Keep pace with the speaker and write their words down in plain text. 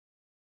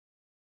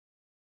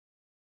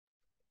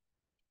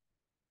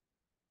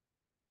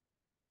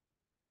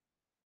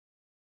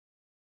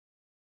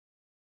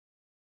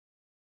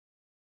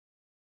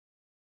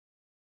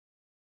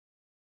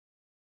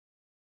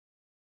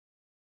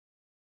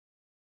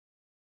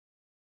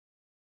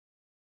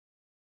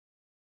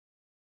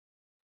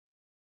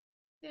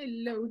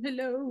Hello,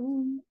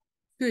 hello.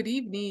 Good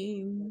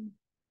evening.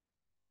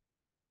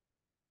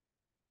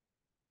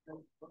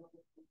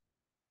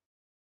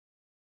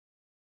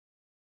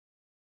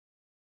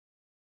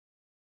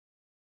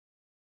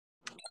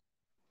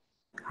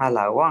 A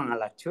la 1, a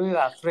la 2, a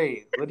la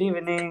 3. Good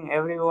evening,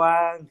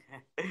 everyone.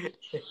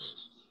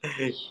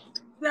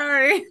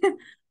 Sorry.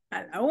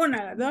 A la 1, a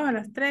las 2, a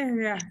las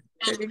 3, ya.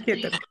 Estoy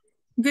quieto.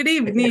 Good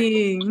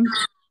evening.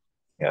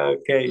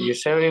 Okay,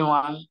 is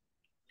everyone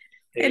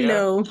there?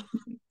 Hello.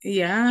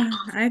 Yeah,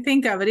 I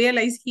think Gabriela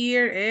is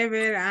here,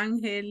 Ever,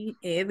 Angel,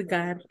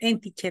 Edgar,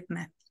 and Teacher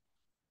Nat.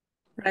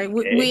 Right,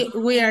 Okay.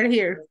 we are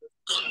here.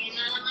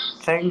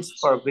 Thanks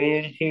for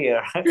being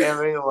here,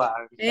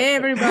 everyone.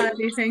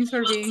 Everybody, thanks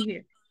for being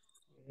here.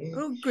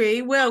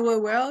 Okay,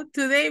 well.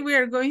 Today we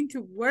are going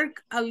to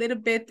work a little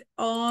bit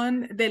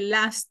on the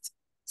last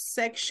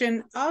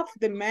section of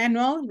the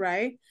manual,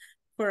 right?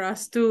 For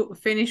us to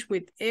finish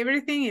with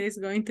everything. It is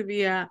going to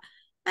be a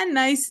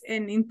nice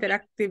and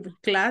interactive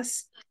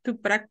class to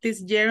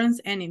practice gerunds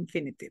and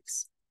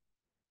infinitives.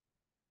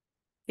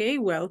 Okay,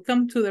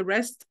 welcome to the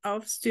rest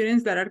of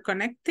students that are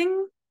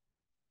connecting.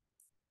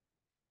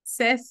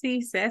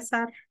 Ceci,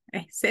 César,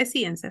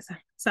 Ceci and César,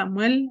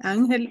 Samuel,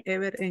 Ángel,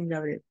 Ever, and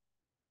Gabriel.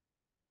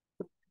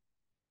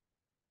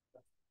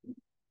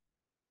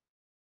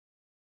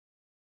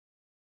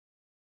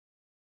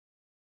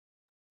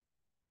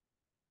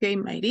 Okay,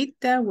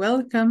 Mayrita,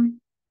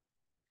 welcome.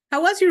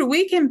 How was your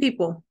weekend,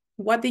 people?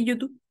 What did you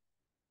do?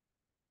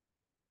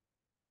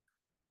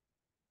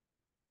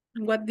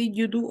 What did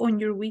you do on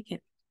your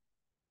weekend?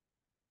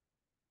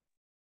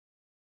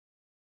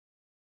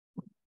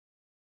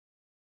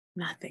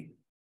 Nothing.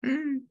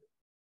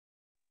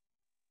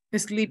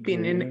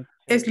 Sleeping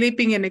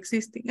and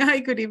existing. Hi,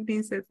 good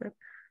evening, Cesar.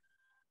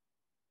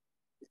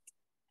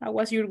 How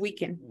was your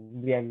weekend?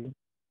 Yeah.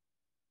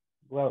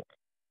 Well,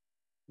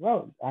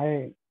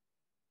 I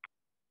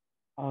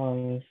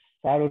on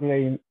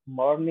Saturday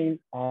morning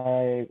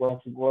I was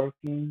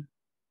working.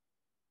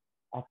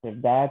 After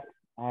that,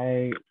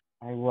 I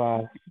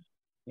was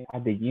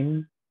at the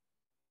gym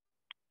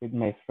with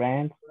my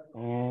friends,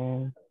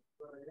 and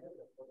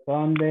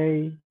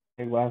Sunday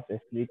I was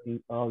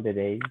sleeping all the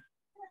day.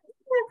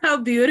 How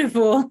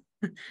beautiful.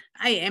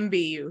 I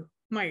envy you.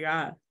 My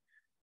God.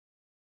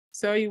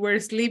 So you were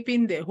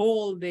sleeping the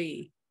whole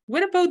day.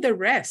 What about the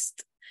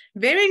rest?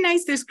 Very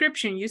nice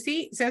description. You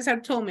see, Cesar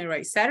told me,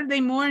 right?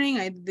 Saturday morning,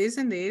 I did this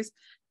and this.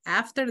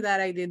 After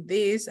that, I did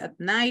this. At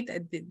night, I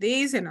did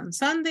this. And on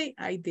Sunday,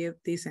 I did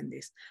this and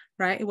this,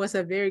 right? It was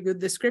a very good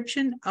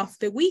description of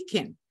the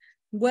weekend.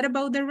 What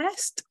about the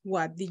rest?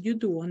 What did you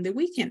do on the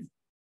weekend?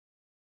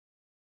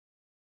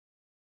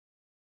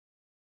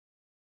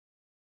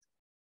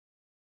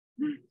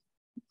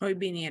 Hoy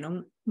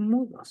vinieron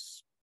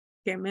mudos.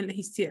 ¿Qué me les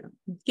hicieron?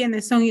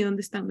 ¿Quiénes son y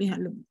dónde están mis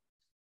alumnos?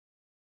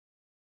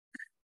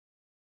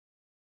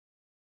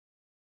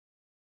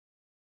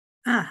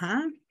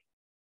 Ajá.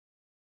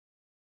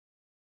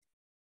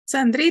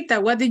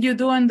 Sandrita, what did you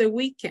do on the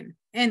weekend?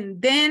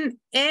 And then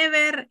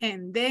Ever,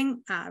 and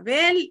then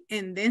Abel,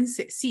 and then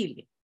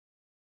Cecilia.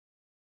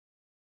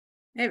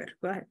 Ever,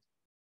 go ahead.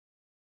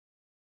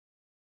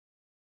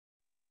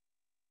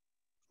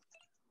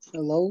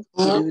 Hello,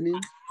 good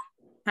evening.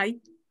 Hi.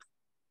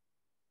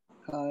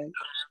 Hi.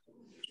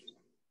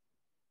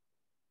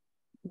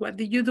 What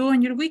did you do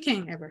on your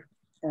weekend, Ever?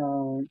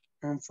 On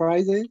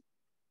Friday,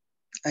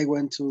 I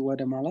went to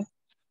Guatemala.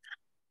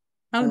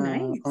 Oh,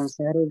 nice. On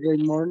Saturday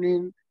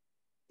morning,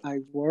 I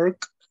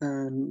work,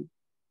 and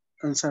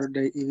on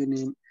Saturday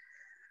evening,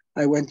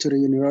 I went to the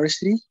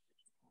university,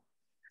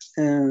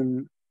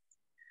 and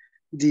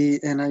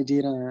I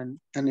did an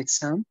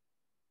exam.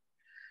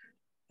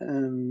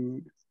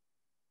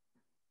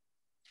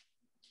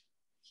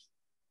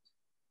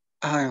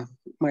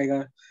 My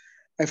God,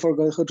 I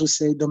forgot how to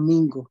say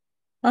domingo.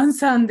 On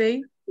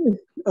Sunday.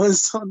 On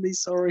Sunday,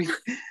 sorry.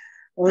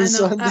 On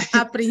Sunday.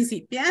 A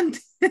principiante.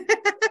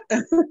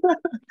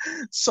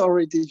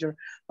 Sorry, teacher.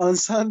 On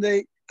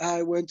Sunday,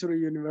 I went to the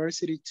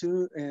university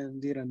too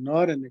and did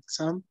another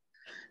exam.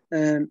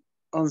 And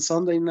on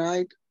Sunday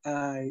night,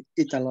 I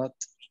ate a lot.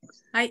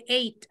 I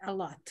ate a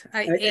lot.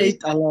 I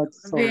ate a lot.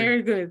 Sorry.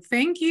 Very good.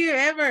 Thank you,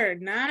 Ever.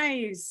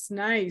 Nice,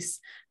 nice.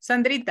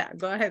 Sandrita,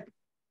 go ahead.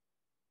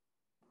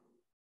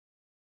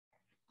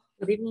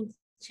 Good evening,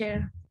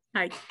 Chair.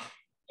 Hi.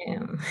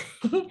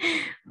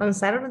 On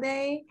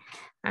Saturday,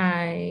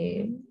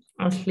 I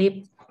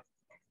sleep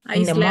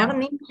in the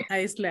morning.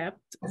 I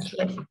slept. I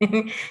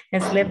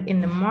slept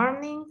in the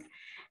morning,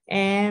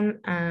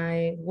 and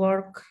I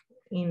work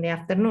in the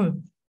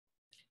afternoon.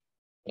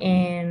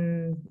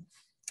 And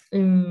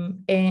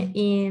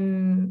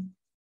in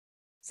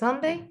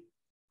Sunday,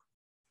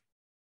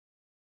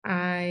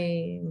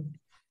 I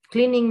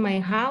cleaning my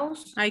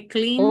house. I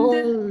cleaned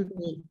all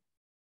day.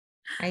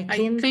 I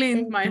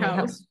cleaned my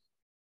house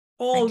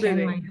all the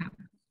day. My house.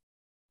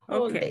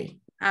 Okay.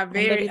 A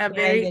very,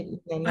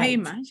 I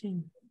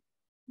imagine.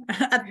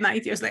 At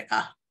night, you're like,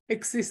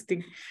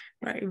 existing.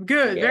 Right.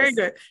 Good. Yes. Very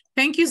good.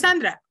 Thank you,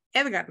 Sandra.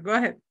 Edgar, go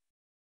ahead.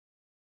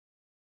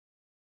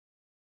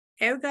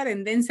 Edgar,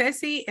 and then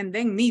Ceci, and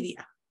then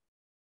Nidia.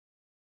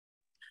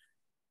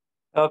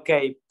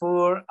 Okay,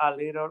 poor a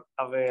little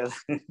Abel.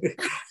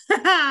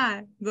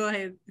 Go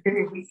ahead.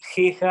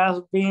 He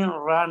has been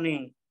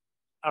running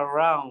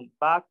around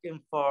back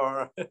and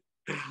forth.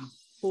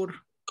 Poor.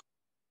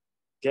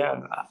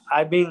 Yeah,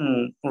 I've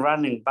been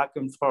running back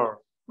and forth.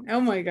 Oh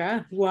my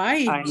God,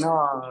 why? I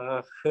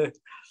know.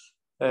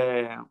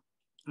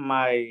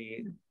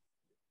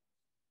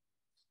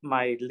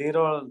 My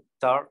little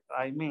daughter,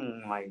 I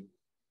mean my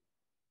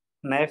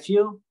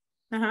nephew,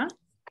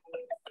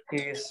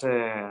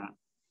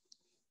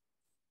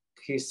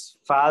 his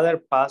father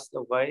passed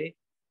away.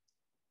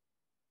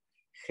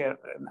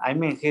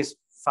 His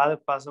father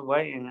passed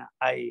away, and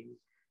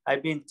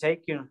I've been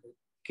taking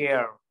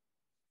care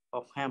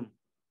of him.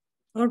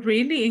 Oh,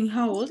 really? And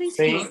how old is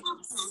he?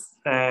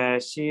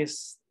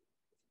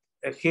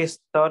 He's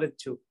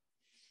 32.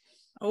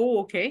 Oh,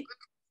 okay.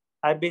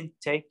 I've been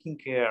taking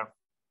care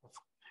of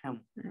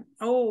him.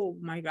 Oh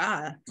my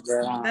God.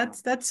 Yeah.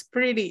 That's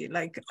pretty,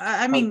 like,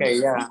 I mean, okay,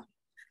 yeah.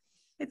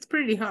 It's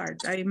pretty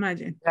hard, I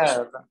imagine.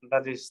 Yeah,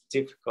 that is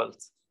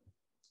difficult.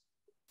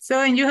 So,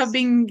 and you have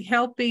been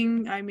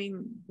helping, I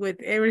mean, with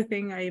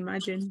everything, I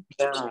imagine.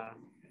 Yeah,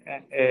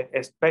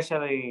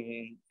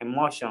 especially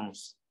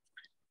emotions.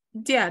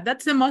 Yeah,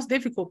 that's the most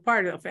difficult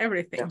part of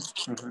everything.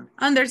 Yeah.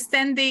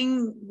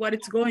 Understanding what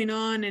is going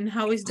on and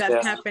how is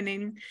that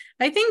happening.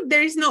 I think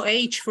there is no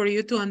age for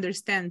you to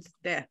understand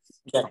death.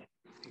 Yeah,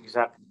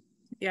 exactly.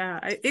 Yeah,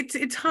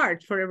 it's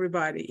hard for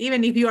everybody.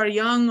 Even if you are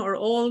young or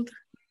old,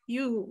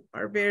 you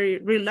are very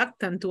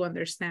reluctant to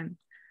understand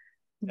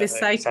the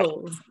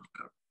cycle. Exactly.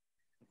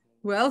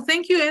 Well,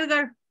 thank you,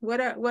 Edgar.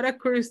 What a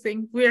curious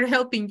thing. We are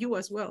helping you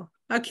as well.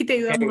 Aquí te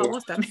ayudamos a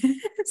vos también.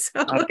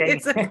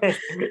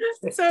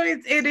 So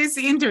it is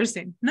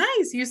interesting.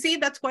 Nice. You see,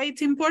 that's why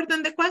it's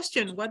important, the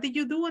question. What did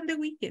you do on the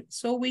weekend?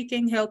 So we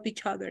can help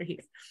each other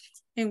here.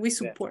 And we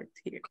support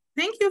here.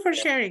 Thank you for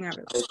sharing,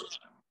 Abel.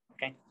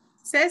 Okay.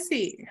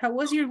 Ceci, how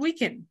was your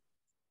weekend?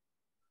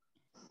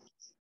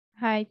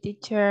 Hi,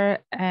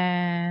 teacher.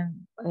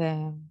 And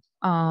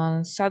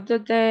on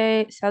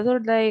Saturday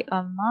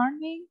on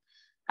morning,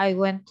 I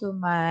went to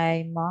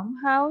my mom's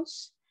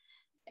house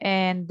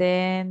and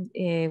then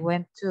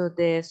went to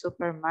the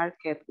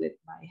supermarket with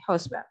my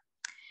husband.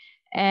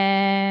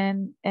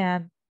 And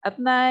at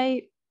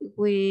night,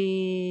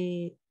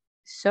 we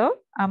saw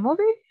a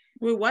movie.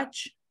 We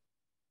watched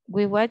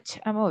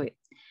a movie.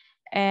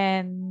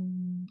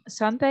 And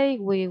Sunday,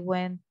 we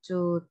went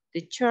to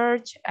the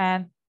church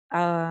and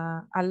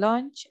a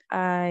lunch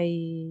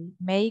I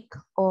make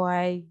or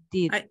I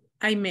did.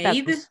 I made.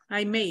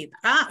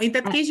 In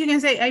that case, you can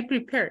say I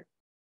prepared.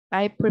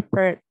 I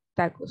prepared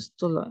tacos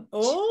to lunch.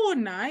 Oh,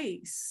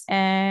 nice.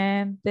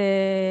 And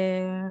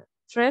the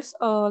rest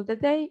of the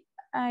day,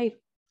 I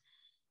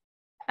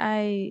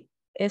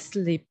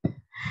sleep.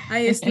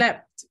 I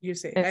slept, you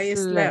say. I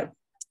slept.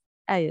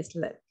 I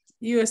slept.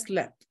 You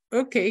slept.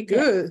 Okay,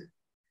 good. Yeah.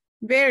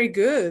 Very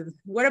good.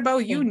 What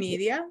about you,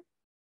 Nidia?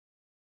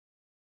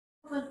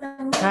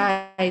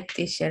 Hi,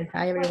 teacher.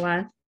 Hi,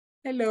 everyone.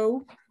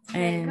 Hello.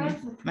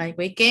 And my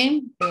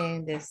weekend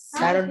and the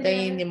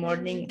Saturday in the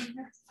morning,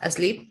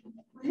 asleep.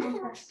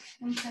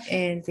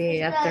 And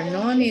the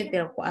afternoon is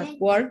at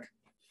work.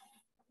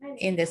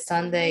 In the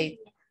Sunday,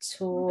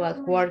 too,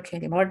 at work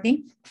in the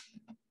morning.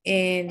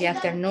 In the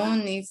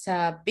afternoon, it's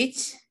a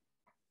beach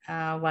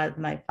with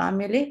my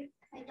family.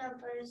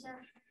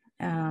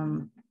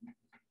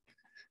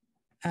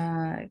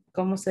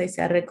 ¿Cómo se dice?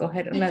 A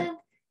recoger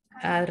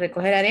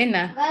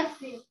arena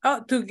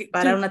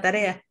para una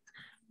tarea.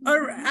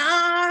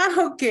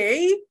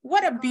 Okay.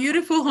 What a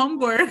beautiful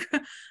homework.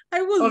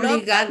 I will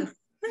love that.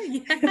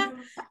 Yeah.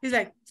 It's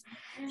like,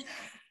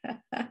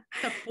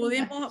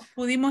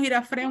 pudimos ir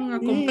a Fremont a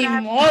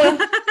comprar.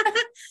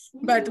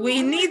 But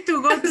we need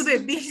to go to the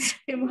beach.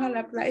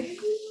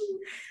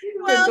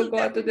 Well, to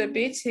go to the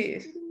beach,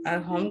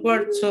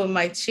 homework to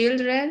my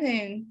children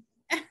and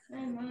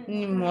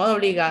ni modo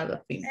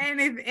obligado.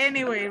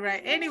 Anyway,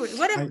 right. Anyway,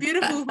 what a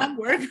beautiful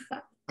homework.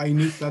 I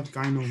need that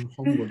kind of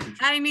homework.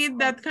 I need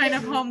that kind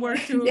of homework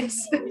too.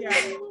 Yes. Yeah.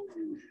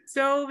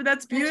 So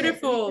that's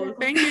beautiful.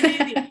 Thank you,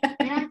 Nidia.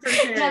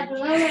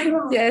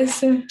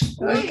 Yes.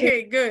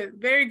 Okay, good.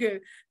 Very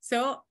good.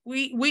 So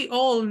we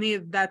all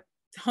need that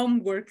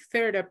homework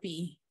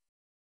therapy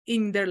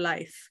in their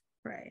life,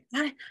 right?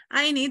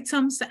 I need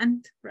some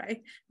sand,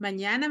 right?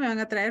 Mañana me van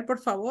a traer, por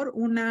favor,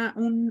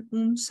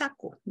 un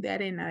saco de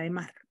arena de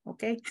mar,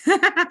 okay?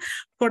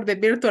 For the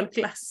virtual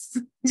class,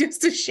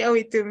 just to show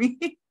it to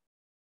me.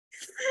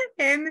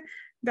 And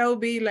that will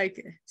be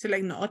like, so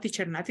like, no,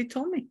 teacher Nati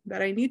told me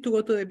that I need to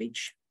go to the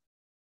beach.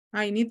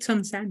 I need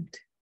some sand,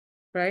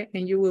 right?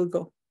 And you will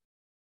go.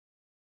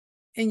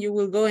 And you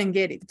will go and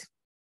get it.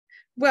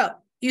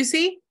 Well, you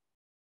see,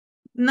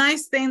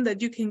 nice thing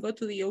that you can go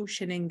to the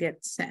ocean and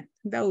get sand.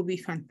 That would be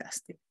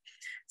fantastic.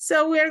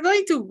 So we are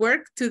going to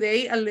work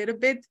today a little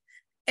bit.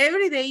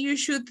 Every day you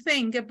should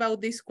think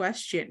about this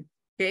question,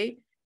 okay?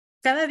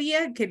 cada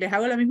día que les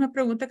hago la misma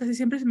pregunta, casi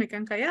siempre se me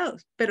quedan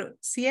callados, pero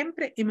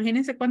siempre,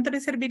 imagínense cuánto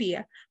les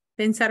serviría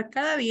pensar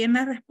cada día en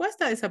la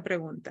respuesta de esa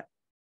pregunta.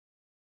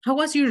 How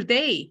was your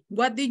day?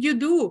 What did you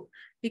do?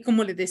 Y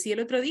como les decía el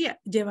otro día,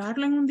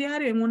 llevarlo en un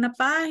diario, en una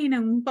página,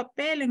 en un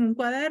papel, en un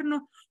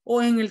cuaderno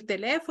o en el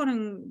teléfono,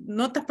 en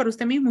notas para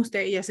usted mismo.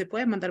 Usted ya se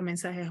puede mandar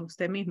mensajes a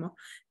usted mismo.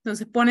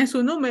 Entonces pone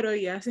su número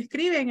y ya se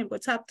escribe en el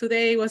WhatsApp.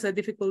 Today was a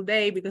difficult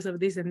day because of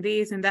this and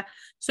this and that.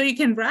 So you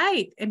can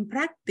write and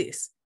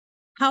practice.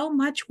 How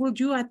much would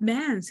you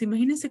advance?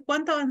 Imagínense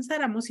cuánto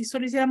avanzáramos si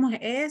solo hiciéramos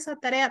esa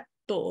tarea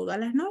todas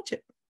las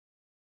noches.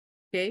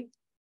 ¿Ok?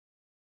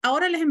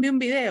 Ahora les envío un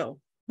video.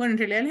 Bueno, en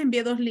realidad les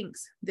envié 2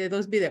 links de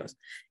 2 videos.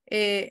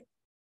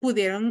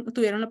 ¿Tuvieron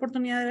la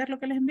oportunidad de ver lo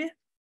que les envié?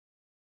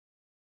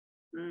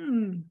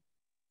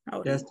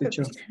 Yes,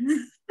 teacher.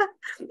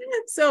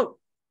 So,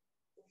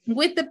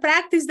 with the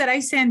practice that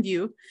I send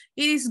you,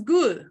 it is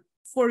good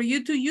for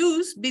you to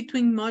use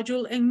between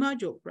module and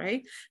module,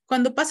 right?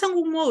 Cuando pasan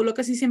un módulo,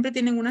 casi siempre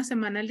tienen una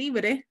semana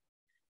libre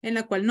en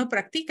la cual no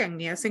practican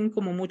ni hacen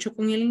como mucho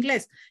con el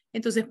inglés.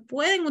 Entonces,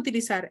 pueden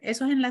utilizar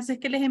esos enlaces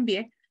que les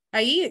envié.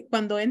 Ahí,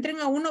 cuando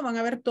entren a uno, van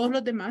a ver todos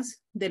los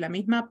demás de la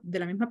misma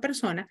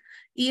persona.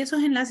 Y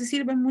esos enlaces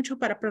sirven mucho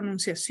para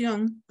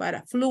pronunciación,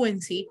 para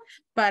fluency,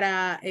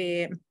 para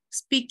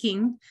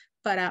speaking,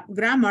 para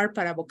grammar,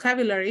 para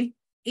vocabulary.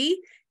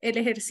 Y el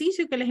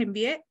ejercicio que les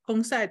envié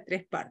consta de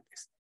 3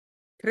 partes.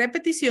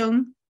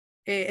 Repetición.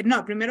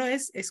 Primero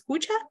es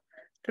escucha,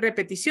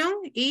 repetición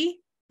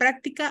y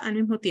práctica al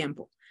mismo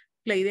tiempo.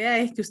 La idea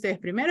es que ustedes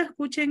primero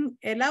escuchen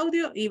el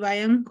audio y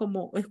vayan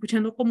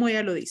escuchando como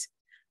ella lo dice.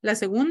 La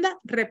segunda,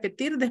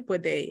 repetir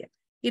después de ella.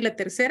 Y la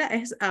tercera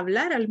es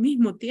hablar al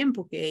mismo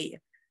tiempo que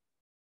ella.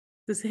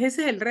 Entonces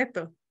ese es el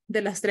reto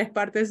de las 3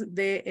 partes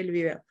del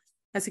video.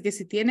 Así que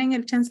si tienen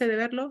el chance de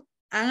verlo,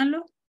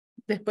 háganlo.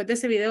 Después de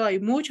ese video hay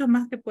muchos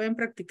más que pueden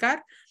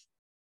practicar.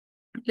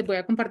 Les voy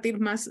a compartir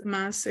más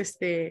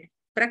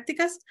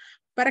prácticas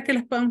para que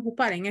las puedan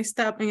ocupar en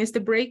este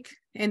break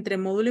entre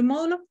módulo y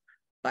módulo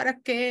para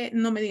que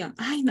no me digan,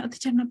 ay, no,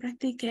 teacher, no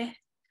practiqué.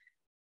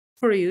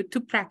 For you to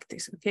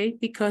practice, okay?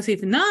 Because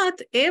if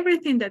not,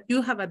 everything that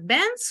you have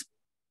advanced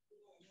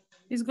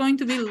is going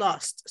to be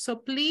lost. So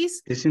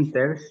please. It's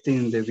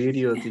interesting, the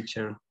video,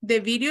 teacher. The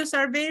videos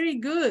are very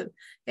good.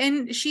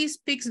 And she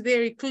speaks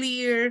very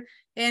clear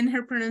and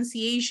her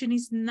pronunciation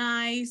is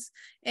nice.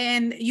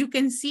 And you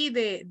can see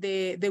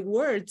the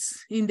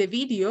words in the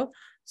video.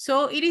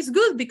 So it is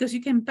good because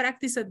you can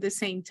practice at the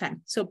same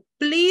time. So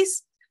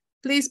please,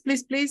 please,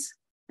 please, please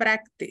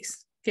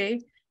practice,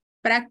 okay?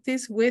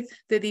 Practice with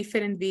the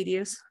different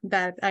videos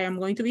that I am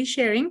going to be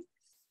sharing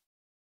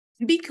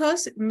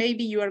because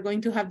maybe you are going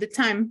to have the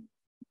time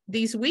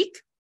this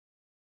week.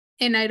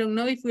 And I don't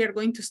know if we are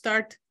going to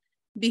start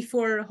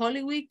before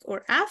Holy Week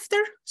or after,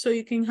 so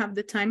you can have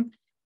the time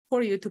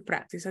for you to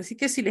practice. Así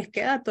que si les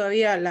queda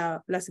todavía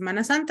la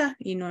Semana Santa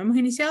y no hemos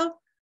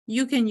iniciado,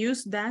 you can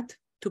use that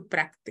to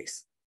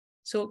practice.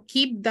 So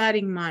keep that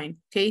in mind,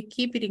 okay?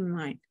 Keep it in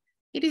mind.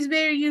 It is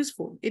very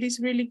useful. It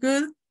is really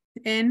good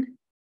and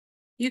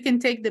you can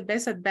take the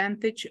best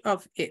advantage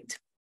of it.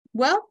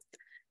 Well,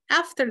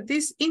 after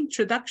this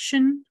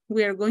introduction,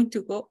 we are going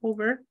to go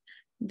over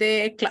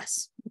the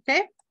class,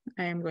 okay?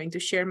 I am going to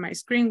share my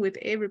screen with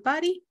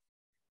everybody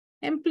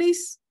and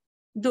please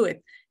do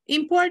it.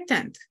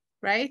 Important,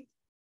 right?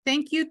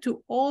 Thank you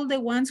to all the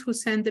ones who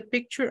sent the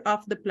picture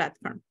of the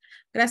platform.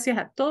 Gracias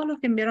a todos los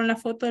que enviaron la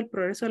foto del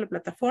progreso de la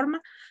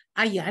plataforma.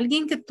 ¿Hay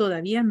alguien que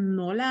todavía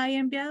no la haya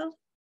enviado?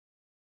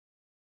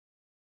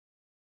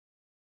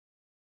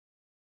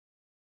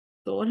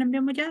 ¿Todos la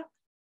enviamos ya?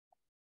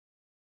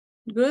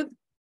 Good.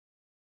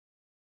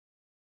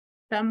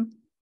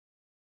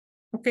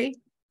 Ok,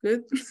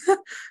 good.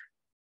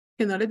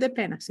 Que no les dé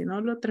pena, si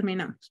no lo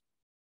terminamos.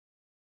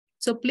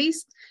 So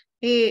please,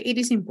 it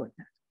is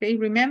important. Okay,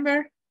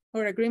 remember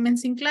our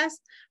agreements in class.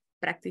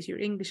 Practice your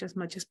English as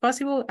much as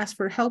possible. Ask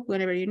for help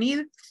whenever you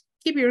need.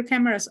 Keep your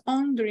cameras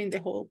on during the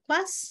whole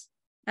class.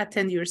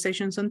 Attend your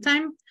sessions on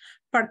time.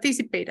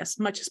 Participate as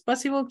much as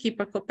possible. Keep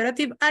a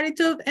cooperative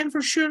attitude. And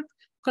for sure,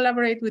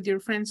 collaborate with your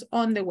friends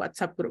on the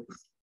WhatsApp group.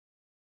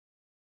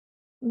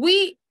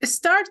 We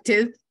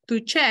started to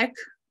check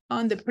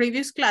on the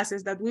previous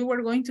classes that we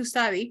were going to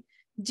study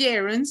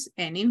gerunds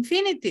and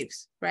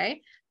infinitives,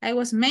 right? I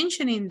was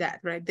mentioning that,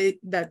 right?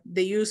 That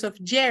the use of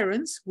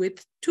gerunds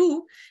with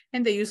to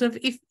and the use of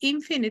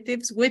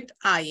infinitives with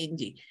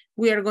ing.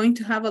 We are going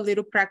to have a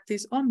little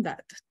practice on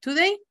that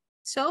today.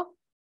 So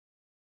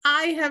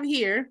I have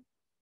here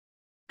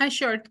a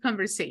short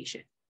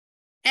conversation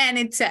and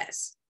it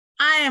says,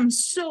 I am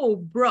so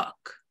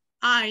broke.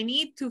 I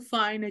need to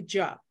find a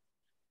job.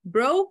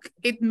 Broke,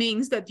 it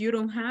means that you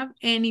don't have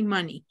any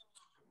money.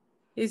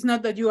 It's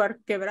not that you are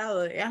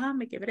quebrado de,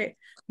 me quebré.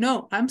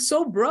 No, I'm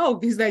so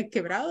broke. It's like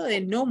quebrado de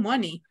no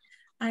money.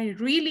 I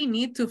really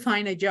need to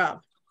find a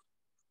job.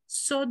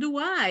 So do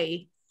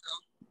I.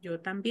 Yo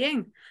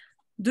también.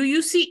 Do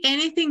you see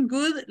anything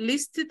good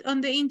listed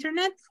on the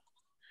internet?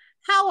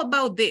 How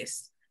about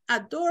this? a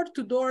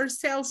door-to-door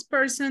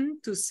salesperson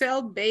to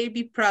sell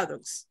baby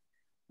products.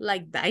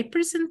 Like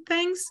diapers and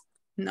things?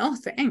 No,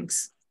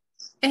 thanks.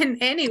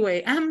 And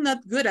anyway, I'm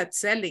not good at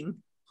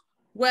selling.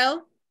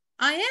 Well,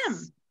 I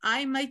am.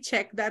 I might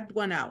check that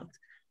one out.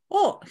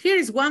 Oh,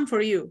 here's one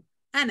for you.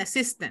 An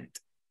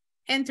assistant.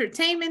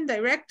 Entertainment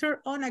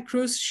director on a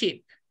cruise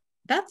ship.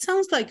 That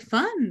sounds like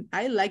fun.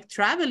 I like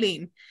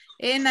traveling.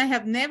 And I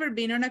have never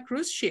been on a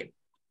cruise ship.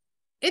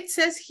 It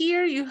says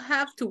here you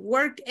have to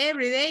work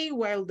every day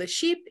while the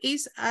ship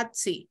is at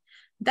sea.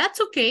 That's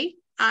okay.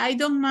 I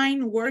don't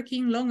mind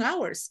working long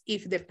hours.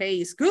 If the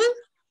pay is good,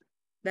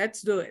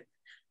 let's do it.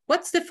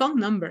 What's the phone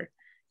number?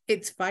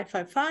 It's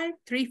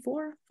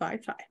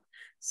 555-3455.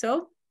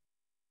 So,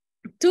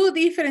 two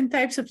different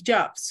types of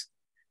jobs.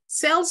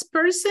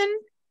 Salesperson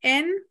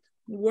and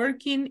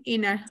working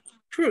in a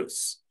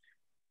cruise.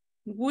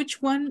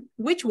 Which one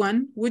would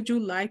you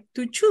like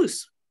to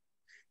choose?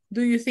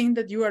 Do you think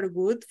that you are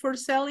good for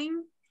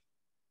selling?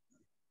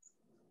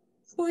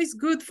 Who is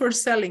good for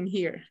selling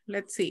here?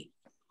 Let's see.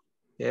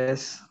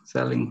 Yes,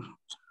 selling.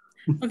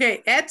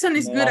 Okay, Edson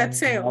is good at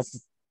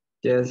sales.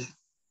 Yes.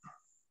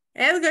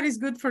 Edgar is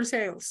good for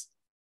sales.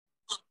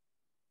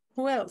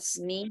 Who else?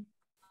 Me.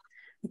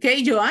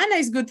 Okay, Joanna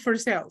is good for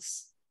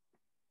sales.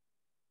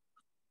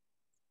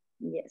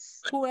 Yes.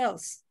 Who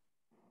else?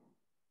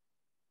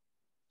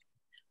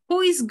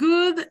 Who is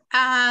good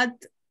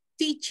at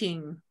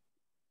teaching?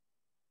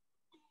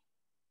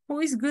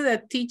 Who is good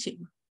at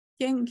teaching?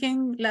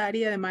 ¿Quién la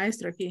haría de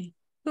maestro aquí?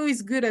 Who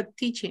is good at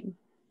teaching?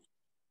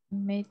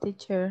 My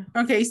teacher.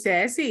 Okay,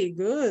 Ceci,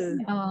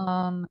 good.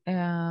 On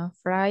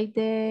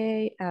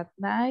Friday at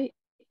night,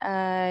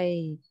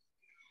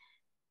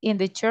 in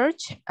the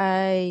church,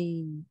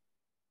 I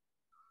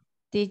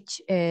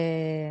teach,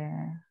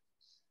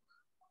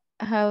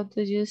 how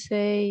do you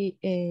say,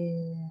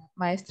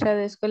 maestra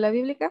de escuela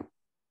bíblica?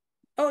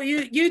 Oh,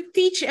 you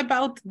teach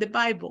about the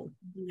Bible.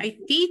 I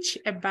teach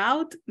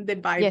about the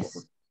Bible.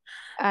 Yes,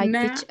 I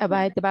teach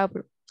about the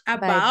Bible.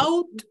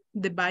 About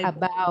the Bible.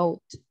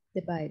 About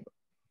the Bible.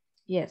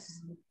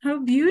 Yes. How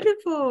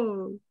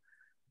beautiful.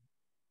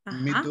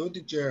 Me too,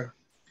 teacher.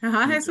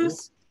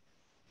 Jesus.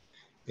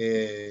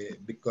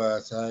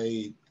 Because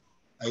I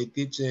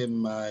teach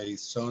my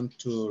son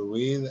to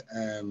read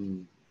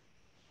and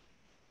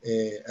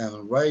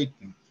write.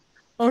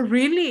 Oh,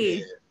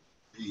 really?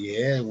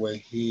 Yeah, when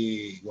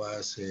he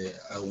was a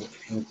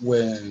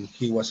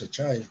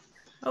child.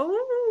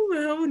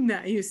 Oh,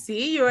 no. You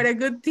see, you are a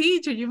good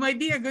teacher. You might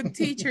be a good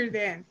teacher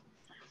then.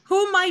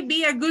 Who might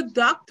be a good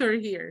doctor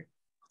here?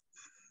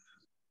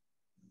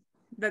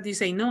 That you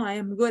say, no, I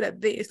am good at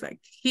this, like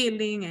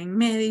healing and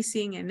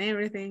medicine and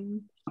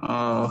everything.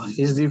 Oh,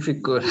 it's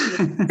difficult.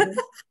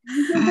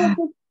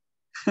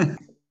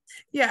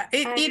 Yeah,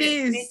 it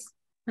is.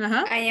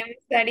 I am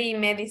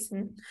studying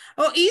medicine.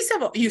 Oh,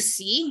 Isabel, you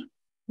see,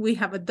 we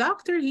have a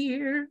doctor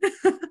here.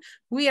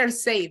 We are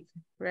safe,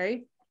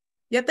 right?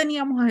 Ya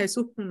teníamos a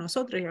Jesús con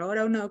nosotros y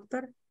ahora una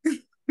doctora.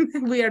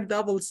 We are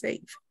double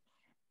safe.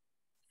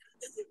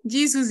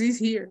 Jesus is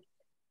here.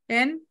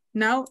 And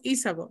now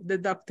Isabel, the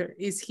doctor,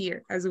 is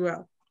here as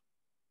well.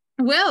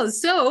 Well,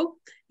 so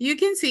you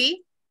can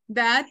see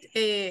that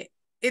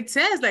it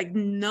says like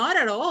not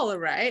at all,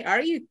 right?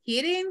 Are you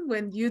kidding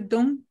when you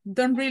don't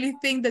really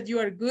think that you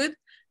are good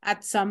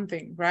at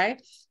something, right?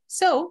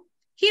 So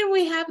here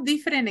we have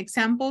different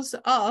examples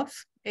of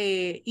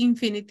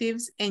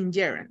infinitives and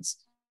gerunds,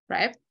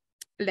 right?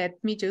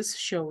 Let me just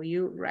show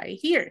you right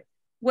here.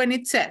 When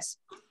it says,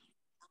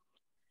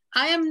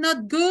 I am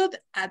not good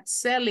at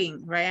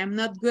selling, right? I'm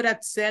not good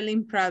at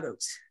selling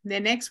products. The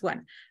next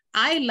one,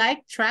 I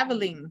like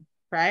traveling,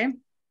 right?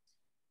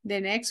 The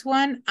next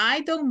one,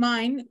 I don't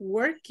mind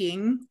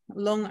working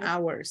long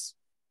hours.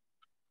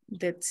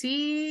 Let's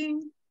see.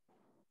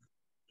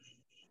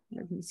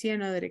 Let me see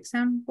another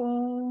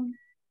example.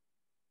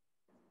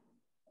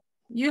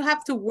 You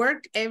have to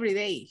work every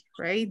day,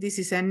 right? This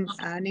is an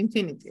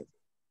infinitive.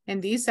 And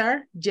these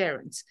are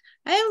gerunds.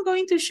 I am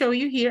going to show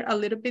you here a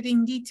little bit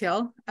in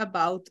detail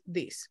about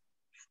this.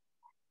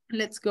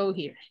 Let's go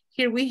here.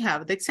 Here we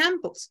have the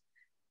examples.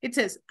 It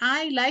says,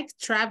 I like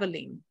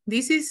traveling.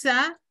 This is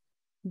a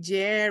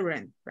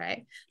gerund,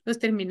 right? Los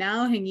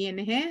terminados en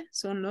ing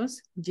son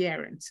los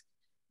gerunds.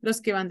 Los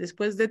que van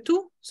después de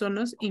tú son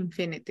los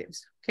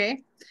infinitives,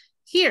 okay?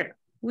 Here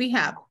we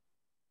have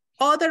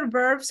other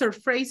verbs or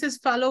phrases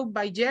followed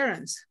by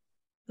gerunds.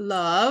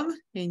 Love,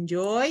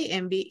 enjoy,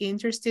 and be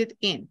interested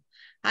in.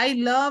 I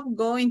love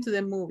going to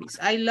the movies.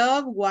 I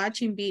love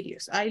watching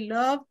videos. I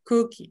love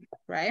cooking,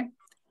 right?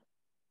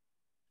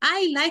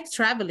 I like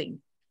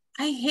traveling.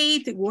 I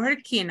hate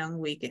working on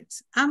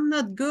weekends. I'm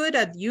not good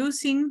at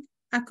using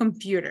a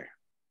computer.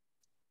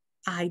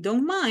 I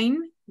don't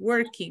mind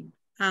working.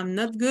 I'm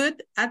not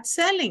good at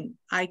selling.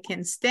 I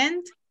can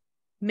stand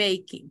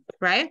making,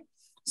 right?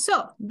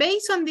 So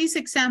based on these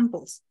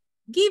examples,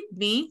 give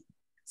me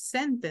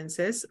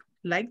sentences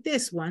like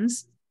these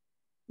ones,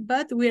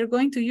 but we are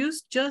going to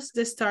use just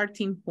the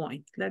starting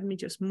point. Let me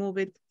just move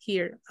it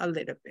here a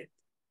little bit.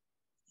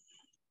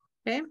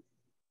 Okay.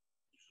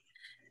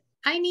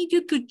 I need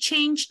you to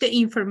change the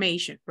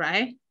information,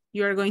 right?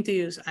 You are going to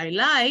use I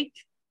like,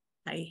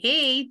 I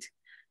hate,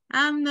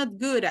 I'm not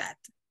good at,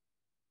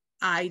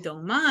 I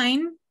don't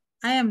mind,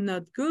 I am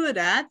not good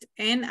at,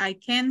 and I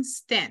can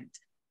stand.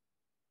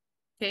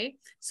 Okay,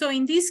 so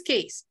in this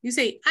case, you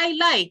say, I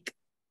like.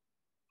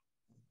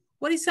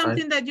 What is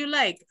something that you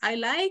like? I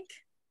like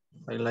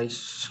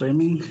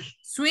swimming.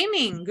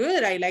 Swimming,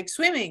 good, I like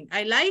swimming.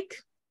 I like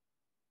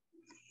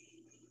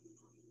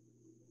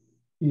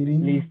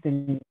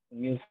Listening to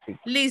music.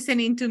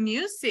 listening to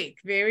music,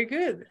 very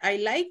good. I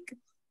like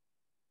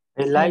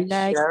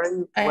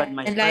sharing with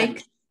my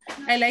friends.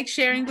 I like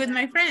sharing with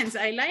my friends.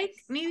 I like,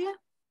 Nidia?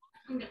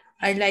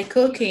 I like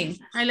cooking.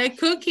 I like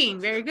cooking,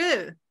 very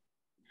good.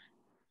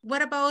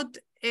 What about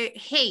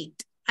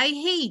hate? I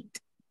hate.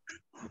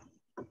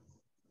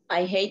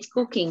 I hate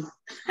cooking.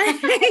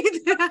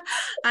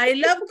 I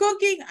love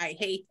cooking. I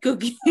hate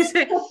cooking.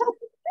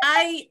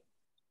 I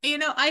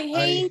hate.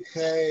 I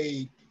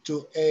hate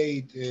to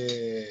eat.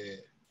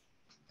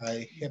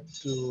 I have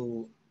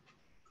to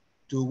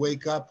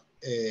wake up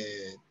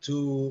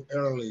too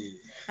early.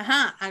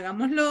 Ajá,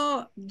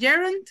 hagámoslo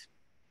gerund.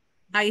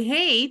 I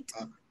hate.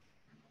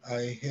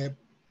 I have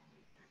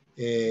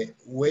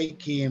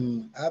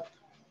waking up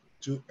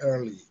too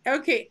early.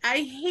 Okay, I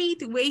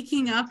hate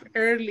waking up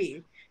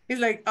early. It's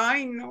like,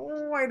 I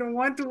know I don't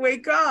want to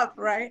wake up,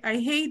 right? I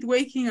hate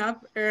waking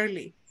up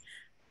early.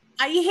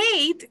 I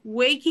hate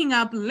waking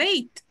up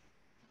late.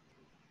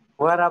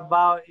 What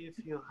about if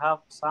you have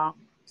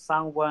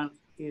someone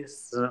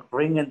is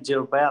ringing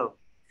your bell?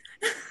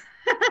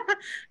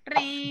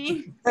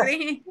 Ring,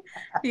 ring.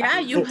 Yeah,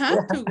 you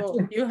have to go.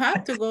 You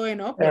have to go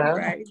and open,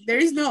 right? There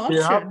is no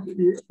option.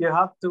 You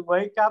have to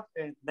wake up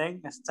and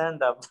then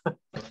stand up.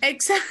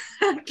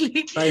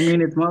 Exactly. 5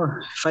 minutes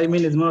more. 5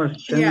 minutes more.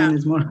 10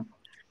 minutes more.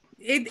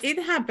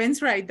 It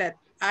happens, right? That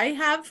I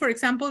have, for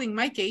example, in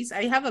my case,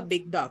 I have a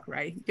big dog,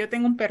 right? Yo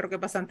tengo un perro que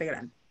es bastante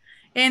grande.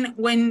 And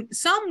when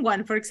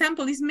someone, for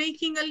example, is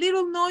making a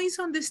little noise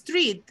on the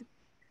street,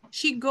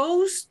 she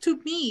goes to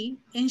me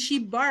and she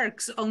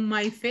barks on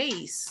my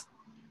face.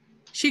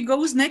 She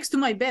goes next to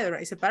my bed,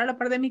 right? Se para la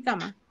par de mi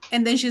cama.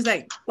 And then she's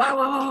like, wow,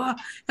 wow, wow,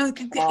 wow.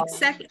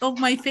 Exactly of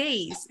my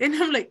face. And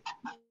I'm like,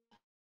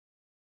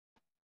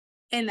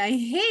 and I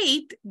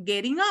hate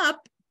getting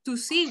up to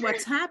see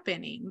what's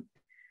happening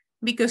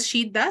because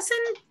she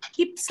doesn't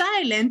keep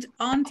silent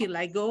until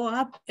I go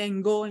up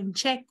and go and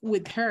check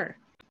with her.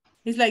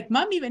 It's like,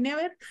 Mommy, ven a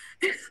ver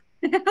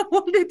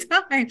all the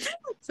time.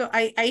 So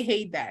I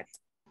hate that.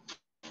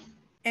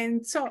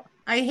 And so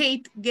I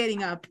hate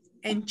getting up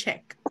and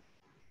check.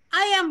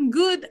 I am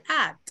good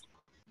at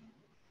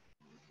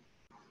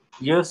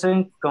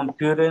using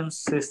computer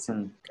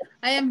system.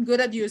 I am good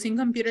at using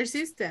computer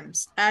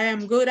systems. I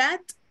am good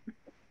at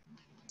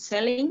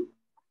selling.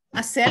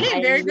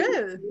 Selling, very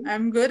good.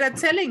 I'm good at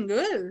selling,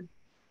 good.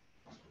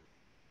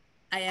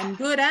 I am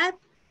good at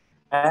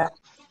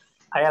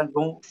I am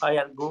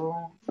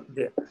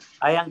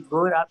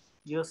good at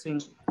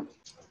using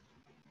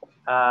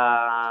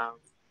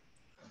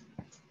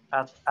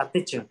at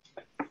teaching.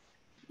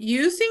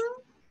 Using?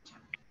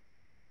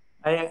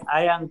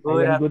 I am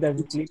good at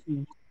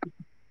sleeping.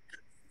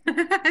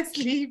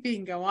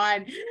 Sleeping, go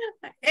on.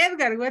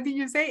 Edgar, what did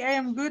you say? I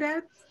am good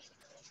at?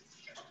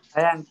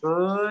 I am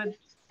good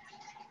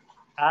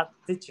at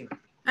teaching.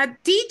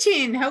 At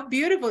teaching, how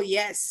beautiful.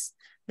 Yes,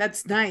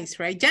 that's nice,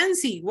 right?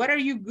 Jancy, what are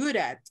you good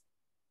at?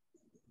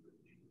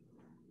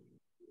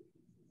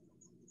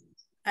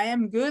 I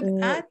am good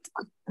at?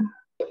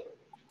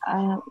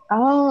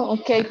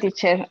 Okay,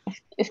 teacher.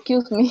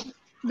 Excuse me.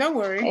 Don't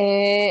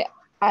worry.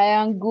 I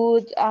am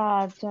good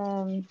at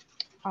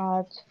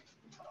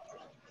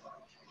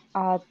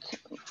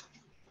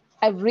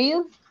I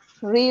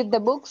read the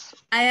books.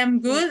 I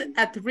am good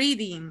at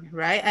reading,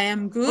 right? I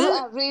am good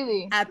at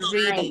reading. At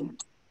reading.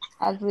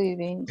 At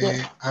reading.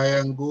 Yeah. I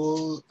am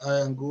good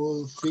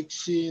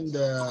fixing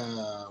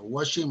the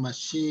washing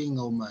machine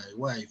of my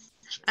wife.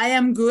 I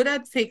am good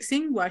at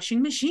fixing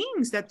washing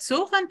machines. That's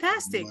so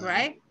fantastic, wow.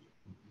 Right?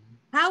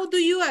 How do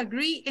you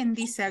agree and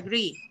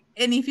disagree?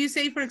 And if you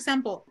say, for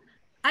example,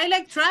 I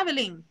like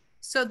traveling,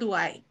 so do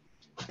I.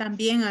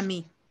 También a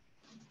mí.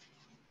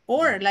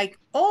 Or like,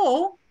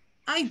 oh,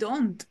 I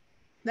don't.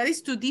 That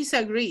is to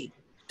disagree.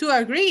 To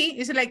agree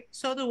is like,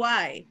 so do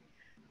I.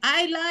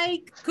 I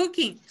like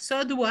cooking,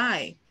 so do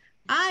I.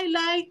 I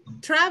like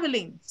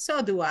traveling,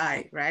 so do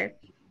I, right?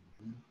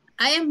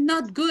 I am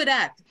not good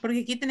at,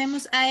 porque aquí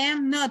tenemos I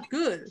am not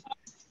good.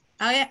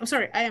 I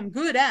am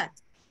good at.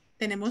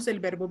 Tenemos el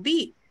verbo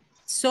be.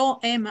 So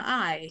am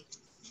I.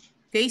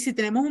 Okay, si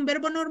tenemos un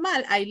verbo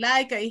normal, I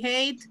like, I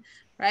hate,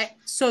 right?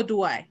 So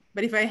do I.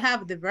 But if I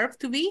have the verb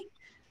to be,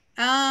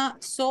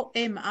 so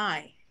am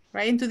I,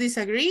 right? And to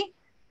disagree,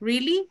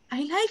 really,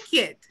 I like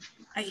it.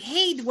 I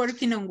hate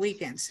working on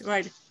weekends,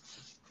 right?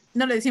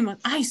 No le decimos,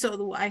 ay, so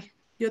do I.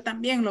 Yo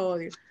también lo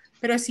odio.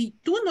 Pero si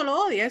tú no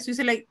lo odias, you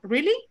say like,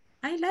 really?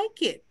 I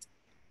like it.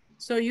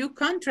 So you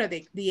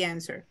contradict the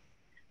answer.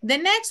 The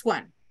next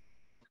one,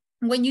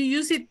 when you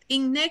use it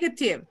in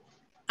negative,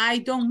 I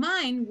don't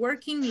mind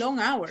working long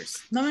hours.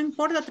 No me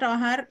importa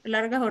trabajar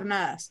largas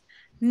jornadas.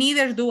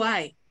 Neither do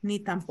I. Ni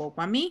tampoco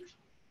a mí.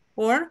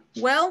 Or,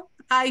 well,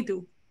 I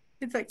do.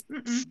 It's like,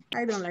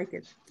 I don't like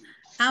it.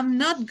 I'm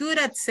not good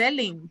at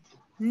selling.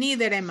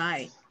 Neither am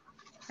I.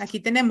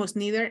 Aquí tenemos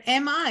neither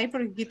am I,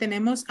 porque aquí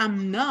tenemos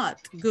I'm not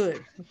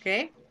good,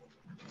 okay?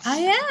 I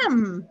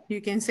am,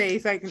 you can say.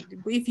 It's like,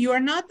 if you are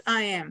not,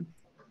 I am.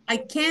 I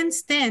can't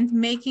stand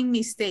making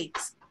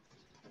mistakes.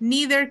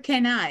 Neither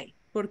can I,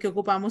 porque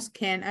ocupamos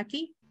can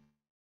aquí.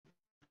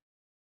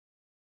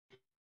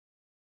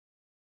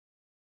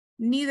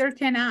 Neither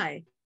can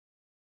I.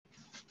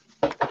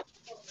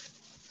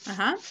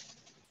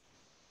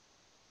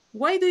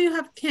 Why do you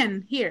have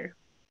can here?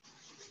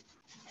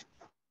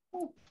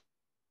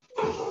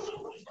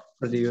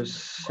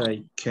 Because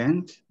I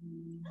can't.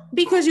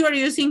 Because you are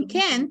using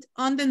can't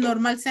on the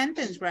normal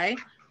sentence, right?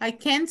 I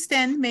can't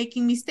stand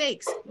making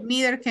mistakes.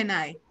 Neither can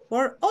I.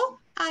 Or, oh,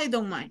 I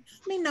don't mind.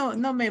 I mean,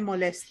 no me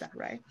molesta,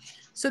 right?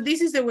 So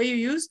this is the way you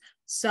use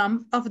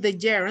some of the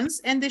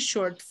gerunds and the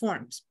short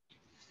forms.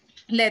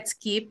 Let's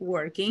keep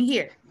working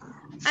here.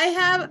 I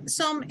have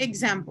some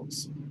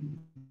examples.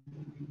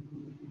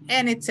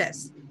 And it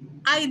says,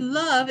 I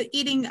love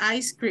eating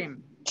ice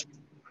cream.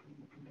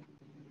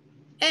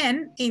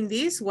 And in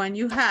this one,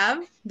 you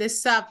have the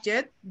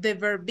subject, the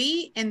verb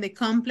be, and the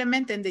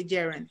complement and the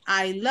gerund.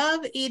 I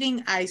love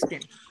eating ice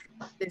cream.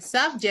 The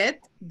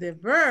subject, the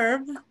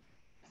verb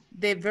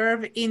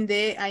in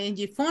the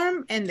ing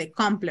form, and the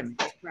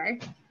complement,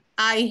 right?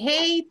 I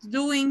hate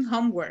doing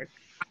homework.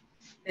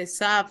 The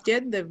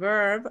subject, the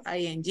verb,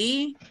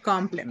 ing,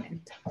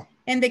 complement.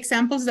 And the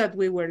examples that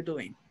we were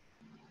doing.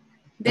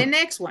 The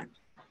next one.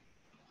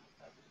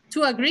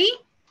 To agree,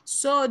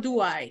 so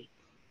do I.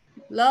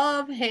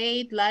 Love,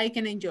 hate, like,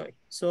 and enjoy.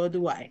 So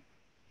do I.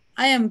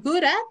 I am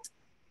good at,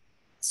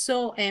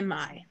 so am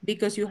I.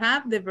 Because you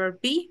have the verb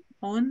be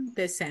on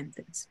the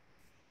sentence.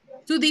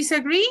 To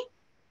disagree,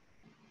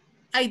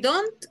 I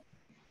don't,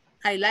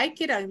 I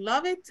like it, I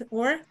love it,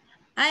 or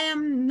I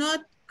am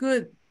not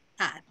good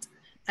at.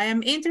 I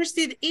am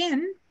interested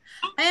in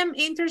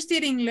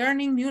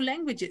learning new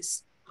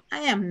languages. I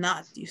am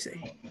not, you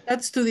say.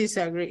 That's to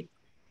disagree.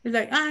 It's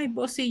like, ay,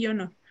 vos sí, yo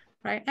no,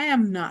 right? I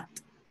am not.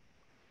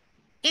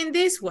 In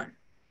this one,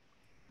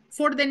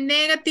 for the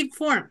negative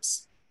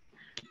forms,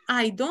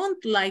 I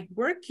don't like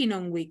working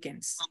on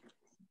weekends.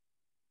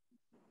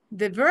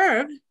 The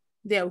verb,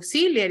 the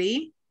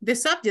auxiliary, the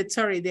subject,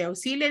 sorry, the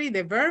auxiliary,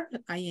 the verb,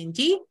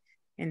 ing,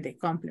 and the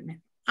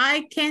complement.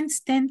 I can't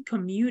stand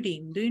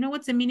commuting. Do you know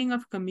what's the meaning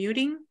of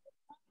commuting?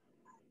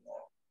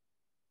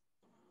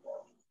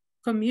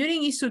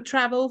 Commuting is to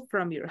travel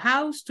from your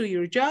house to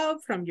your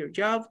job, from your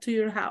job to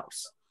your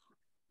house.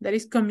 That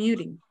is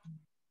commuting.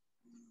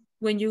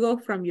 When you go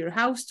from your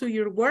house to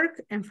your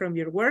work and from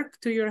your work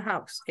to your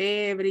house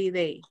every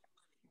day.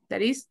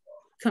 That is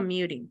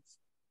commuting.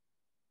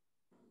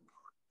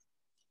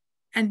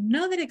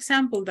 Another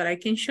example that I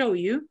can show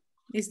you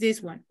is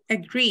this one.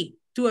 Agree,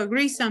 to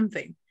agree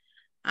something.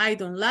 I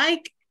don't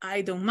like,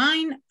 I don't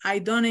mind, I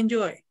don't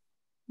enjoy.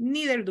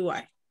 Neither do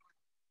I.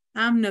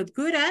 I'm not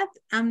good at,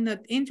 I'm not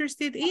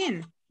interested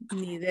in.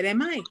 Neither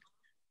am I.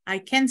 I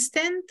can't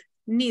stand,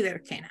 neither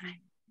can I.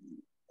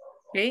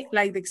 Okay,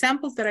 like the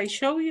examples that I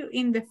show you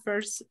in the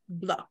first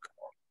block.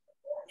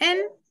 And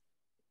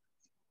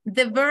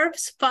the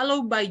verbs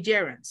followed by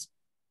gerunds.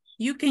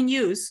 You can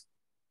use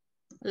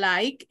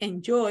like,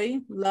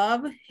 enjoy,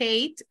 love,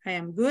 hate, I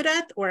am good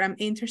at, or I'm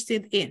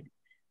interested in.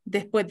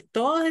 Después de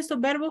todos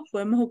estos verbos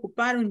podemos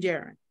ocupar un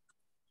gerund.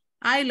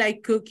 I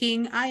like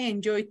cooking, I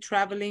enjoy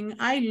traveling,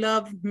 I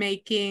love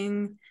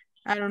making,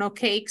 I don't know,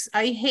 cakes.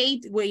 I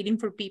hate waiting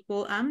for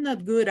people. I'm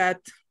not good at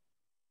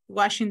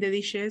washing the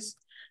dishes.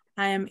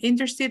 I am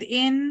interested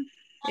in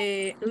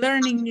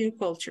learning new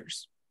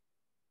cultures.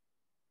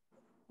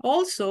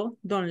 Also,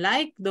 don't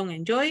like, don't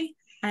enjoy,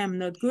 I am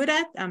not good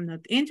at, I'm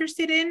not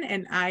interested in,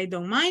 and I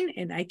don't mind,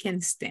 and I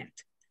can stand.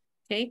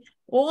 Okay,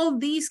 all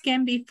these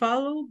can be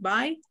followed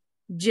by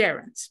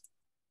gerunds.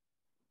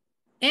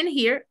 And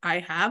here I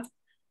have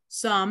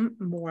some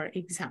more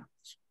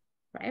examples,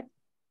 right?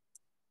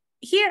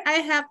 Here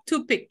I have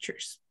two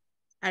pictures.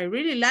 I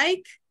really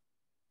like,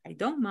 I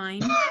don't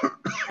mind,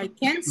 I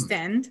can't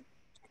stand,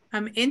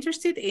 I'm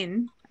interested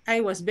in,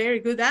 I was very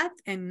good at,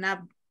 and I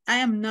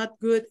am not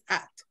good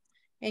at.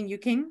 And you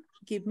can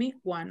give me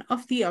one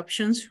of the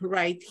options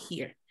right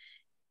here.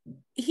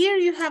 Here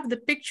you have the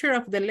picture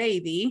of the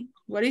lady.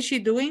 What is she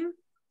doing?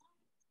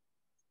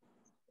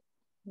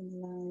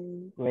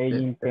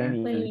 Playing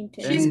tennis.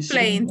 She's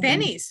playing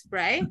tennis,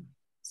 right?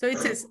 So it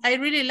says, I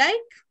really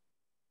like.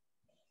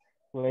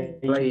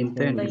 Playing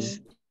tennis.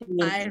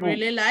 I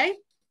really like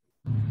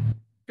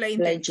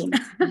playing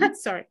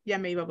tennis. Sorry, ya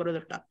me iba por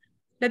otro lado.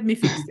 Let me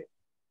fix it.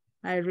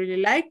 I really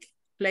like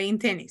playing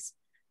tennis.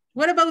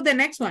 What about the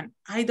next one?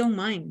 I don't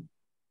mind.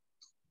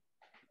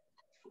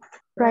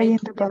 Riding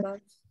the bus.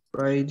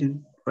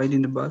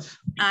 Riding the bus.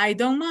 I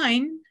don't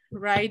mind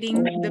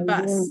riding the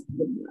bus.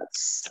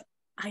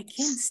 I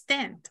can't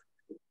stand.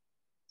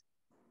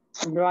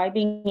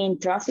 Driving in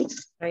traffic.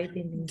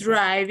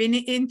 Driving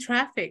in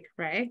traffic,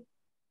 right?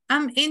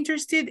 I'm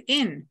interested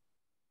in.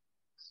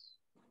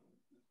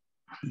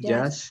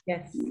 Yes.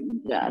 Yes.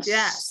 Yes.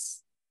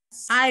 Yes.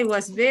 I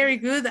was very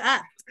good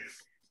at.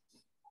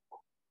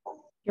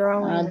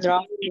 Drawing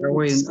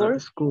Drawing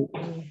at school.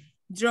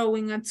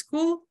 Drawing at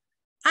school.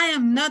 I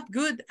am not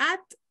good at.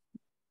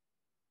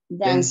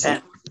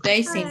 dancing.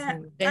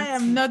 I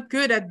am not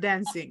good at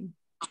dancing.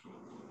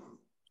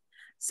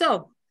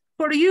 So,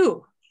 for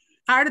you,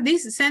 are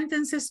these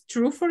sentences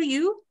true for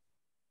you?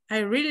 I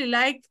really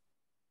like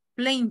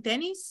playing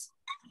tennis.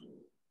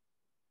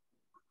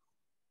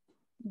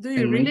 Do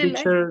you really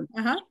teacher,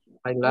 like?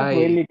 I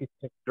like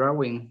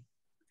drawing.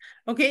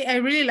 Okay, I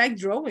really like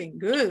drawing.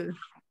 Good.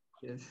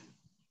 Yes.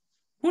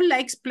 Who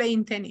likes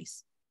playing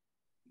tennis?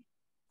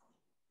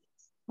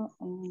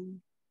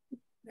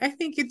 I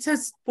think it's a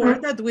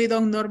sport that we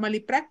don't normally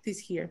practice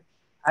here.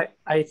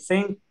 I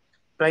think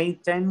playing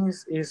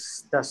tennis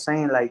is the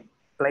same like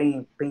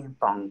playing ping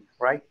pong,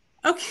 right?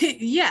 Okay,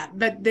 yeah,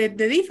 but the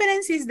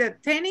difference is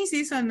that tennis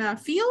is on a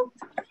field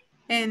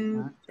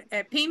and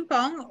ping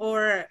pong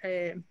or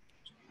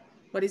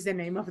what is the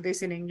name of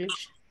this in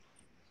English?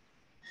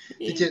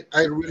 Teacher,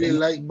 I really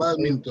like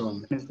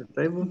badminton.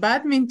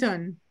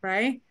 Badminton,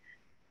 right?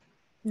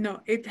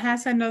 No, it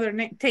has another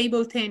name,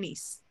 table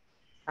tennis.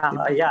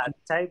 Yeah,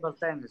 table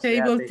tennis.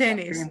 Table yeah,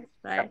 tennis,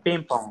 right?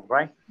 Ping pong,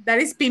 right? That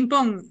is ping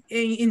pong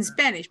in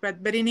Spanish,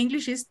 but in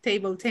English is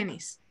table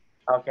tennis.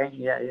 Okay,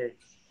 yeah.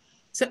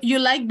 So you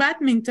like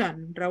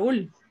badminton,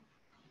 Raul?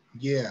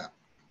 Yeah.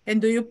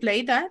 And do you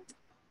play that?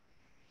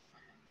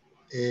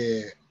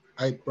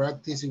 I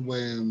practice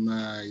when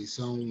my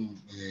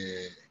son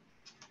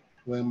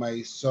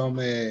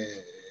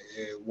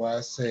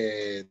was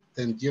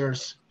 10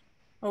 years.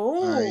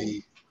 Oh.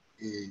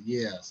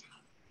 Yes.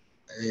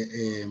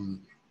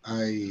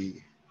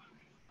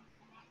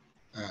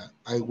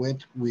 I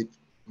went with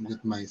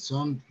my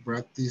son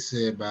practice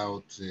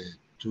about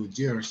 2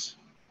 years.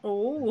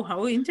 Oh,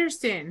 how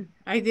interesting.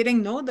 I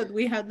didn't know that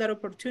we had that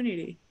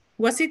opportunity.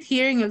 Was it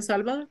here in El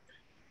Salvador?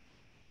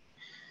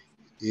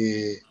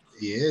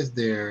 Yes,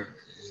 there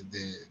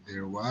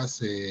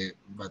was,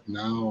 but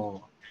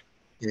now,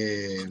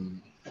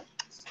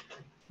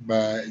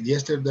 but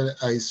yesterday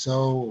I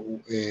saw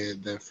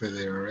the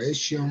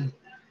federation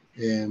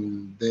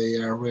and they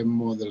are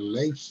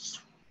remodeling.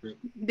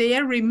 They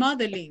are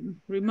remodeling.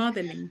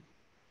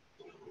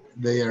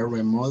 They are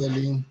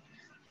remodeling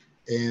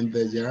and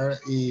the yard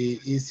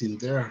is in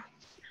there.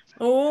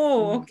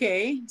 Oh,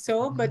 okay.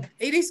 So, but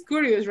it is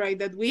curious, right,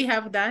 that we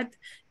have that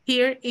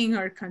here in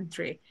our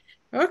country.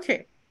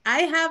 Okay, I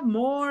have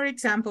more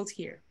examples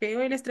here. Que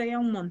hoy les traía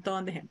un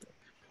montón de ejemplos.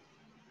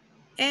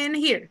 And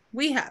here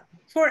we have,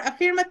 for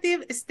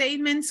affirmative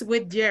statements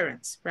with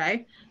gerunds,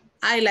 right?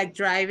 I like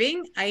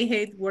driving, I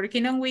hate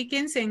working on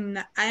weekends, and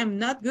I am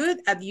not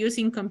good at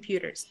using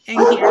computers. And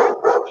here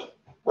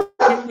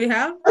we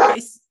have,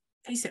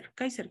 Kaiser,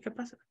 ¿qué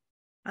pasa?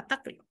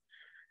 Atácalo.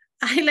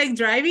 I like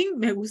driving,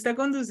 me gusta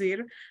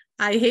conducir.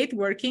 I hate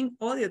working,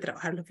 odio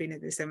trabajar los fines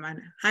de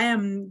semana. I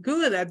am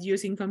good at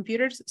using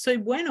computers, soy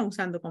bueno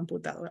usando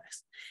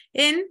computadoras.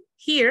 And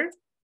here,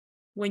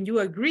 when you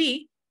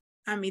agree,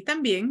 a mí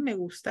también me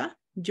gusta,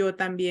 yo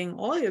también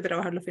odio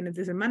trabajar los fines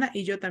de semana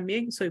y yo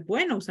también soy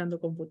bueno usando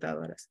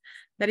computadoras.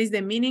 That is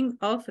the meaning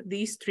of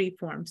these three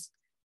forms.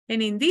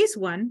 And in this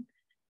one,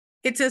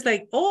 it says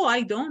like, oh,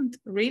 I don't,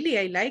 really,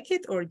 I like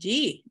it, or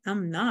gee,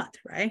 I'm not,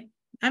 right?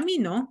 A mí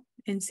no.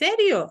 En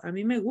serio, a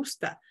mí me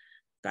gusta.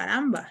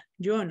 Caramba,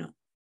 yo no.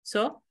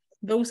 So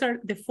those are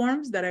the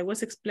forms that I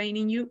was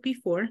explaining you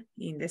before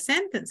in the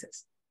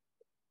sentences.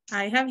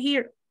 I have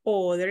here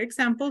other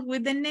examples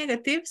with the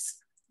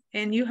negatives,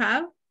 and you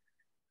have,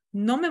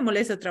 no me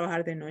molesta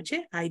trabajar de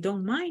noche. I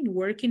don't mind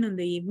working on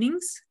the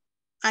evenings.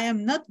 I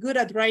am not good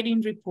at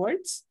writing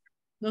reports.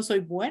 No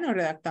soy bueno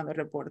redactando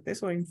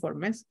reportes o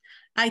informes.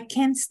 I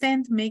can't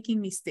stand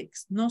making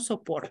mistakes. No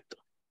soporto.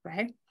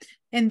 Right?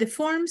 And the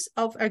forms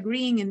of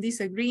agreeing and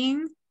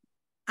disagreeing,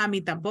 a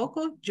mí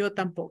tampoco, yo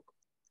tampoco.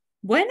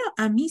 Bueno,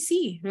 a mí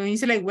sí. When you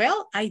say like,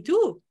 well, I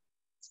do.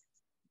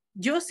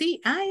 Yo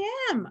sí, I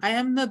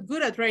am not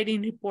good at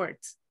writing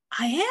reports.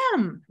 I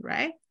am,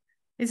 right?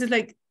 This is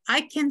like,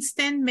 I can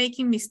stand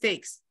making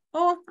mistakes.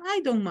 Oh,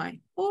 I don't mind.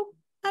 Oh,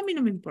 a mí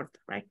no me importa,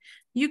 right?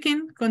 You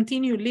can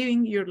continue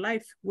living your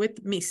life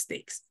with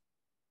mistakes.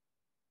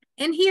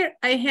 And here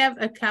I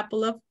have a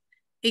couple of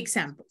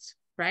examples,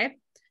 right?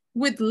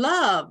 With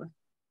love.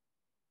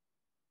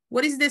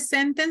 What is the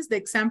sentence, the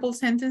example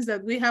sentence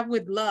that we have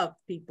with love,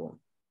 people?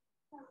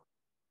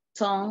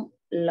 Tom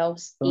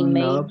loves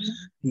emailing,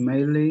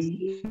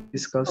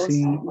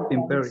 discussing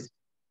in Paris.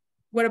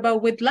 What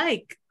about with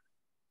like?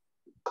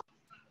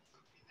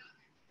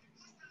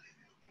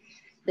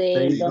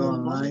 They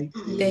don't like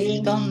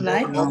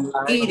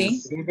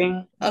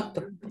eating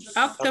octopus.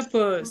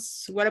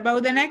 Octopus. What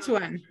about the next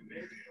one?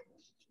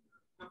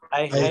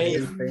 I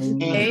hate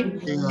being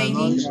in a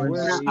noisy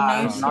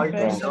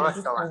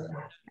restaurant.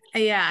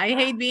 Yeah, I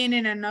hate being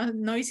in a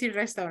noisy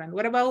restaurant.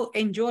 What about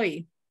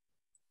enjoy?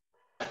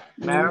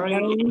 Mary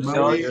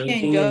Mary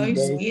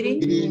enjoys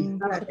eating eating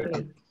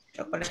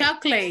chocolate.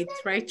 Chocolate,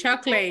 right?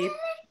 Chocolate.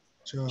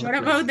 What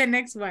about the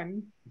next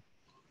one?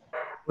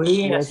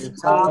 We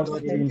Stop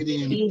stopped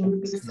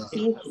eating pizza.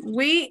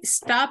 We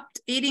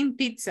stopped eating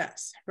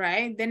pizzas,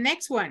 right? The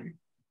next one.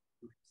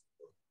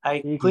 I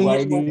quit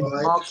Quit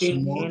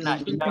smoking in a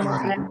smoking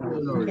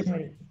January.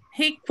 January.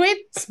 He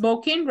quit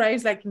smoking, right?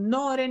 It's like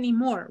not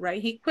anymore,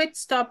 right? He quit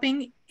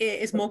stopping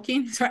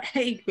smoking. Sorry,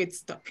 he quit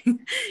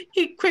stopping.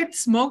 He quit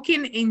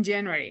smoking in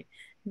January.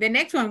 The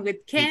next one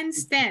with can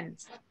stand.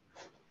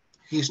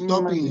 He's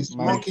stopping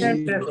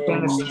smoking.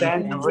 Can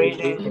stand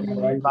reading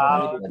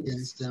about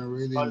Can stand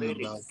reading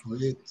about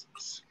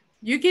politics.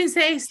 You can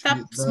say stop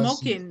He doesn't.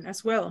 smoking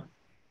as well.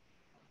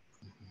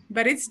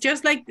 But it's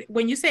just like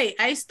when you say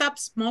I stopped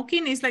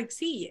smoking, it's like,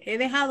 sí, he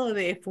dejado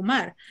de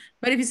fumar.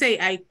 But if you say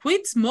I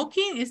quit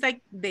smoking, it's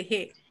like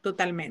dejé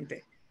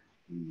totalmente.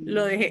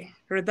 Lo dejé.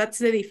 But that's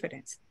the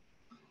difference.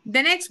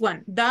 The next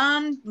one,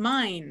 don't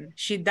mind.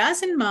 She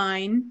doesn't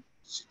mind.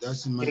 She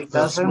doesn't mind. She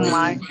doesn't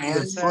mind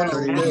Answering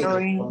answering the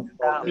phone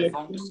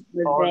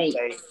all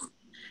day.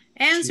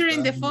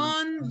 Answering the doesn't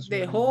phone mind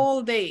the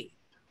whole day.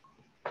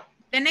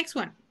 The next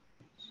one,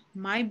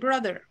 my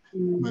brother.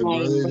 My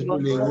brother is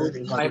really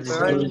good My at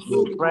parents selling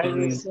books.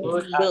 very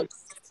good at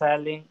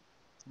selling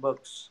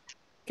books.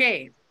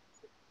 Okay.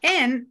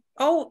 And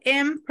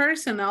OM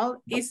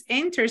personal is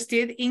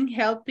interested in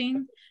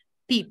helping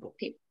people.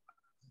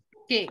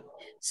 Okay.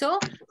 So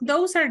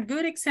those are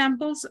good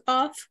examples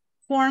of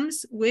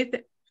forms with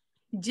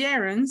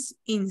gerunds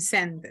in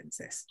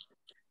sentences.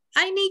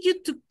 I need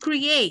you to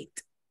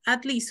create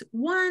at least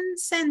one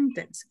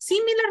sentence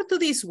similar to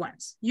these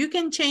ones. You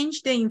can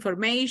change the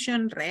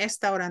information,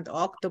 restaurant,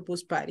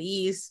 octopus,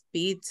 Paris,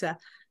 pizza,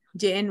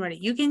 January.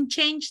 You can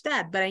change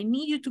that, but I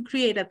need you to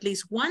create at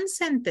least one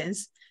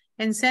sentence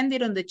and send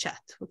it on the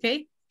chat,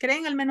 okay?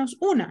 Creen al menos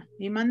una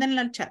y mándenla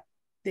al chat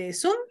de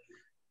Zoom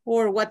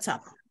or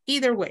WhatsApp,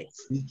 either way.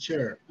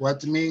 Teacher,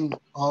 what mean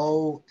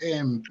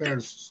OM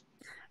person?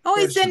 Oh,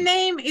 it's the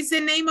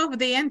name of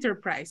the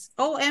enterprise.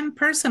 OM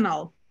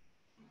personal.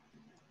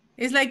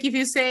 It's like if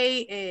you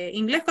say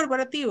Inglés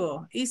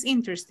corporativo is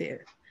interested,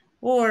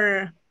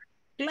 or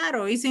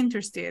Claro is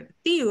interested,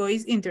 Tigo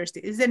is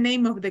interested. It's the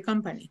name of the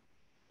company.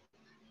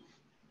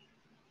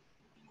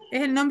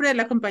 Es el nombre de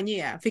la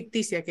compañía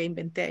ficticia que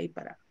inventé ahí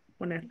para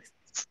ponerles.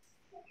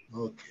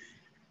 Okay.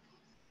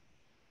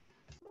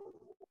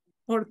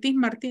 Ortiz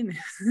Martínez.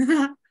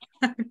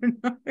 I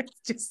don't know.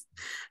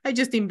 I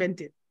just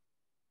invented.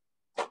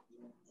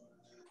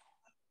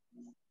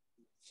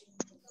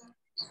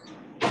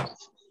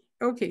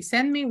 Okay,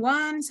 send me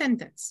one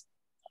sentence.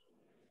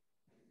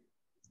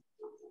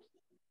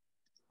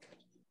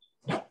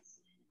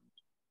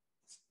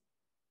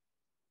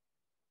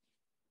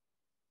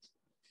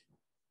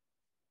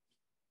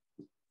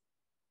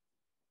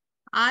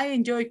 I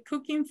enjoy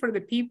cooking for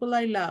the people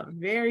I love.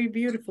 Very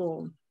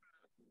beautiful.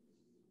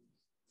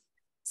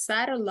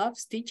 Sarah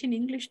loves teaching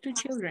English to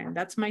children.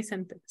 That's my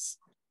sentence.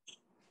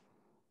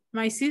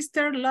 My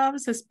sister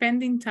loves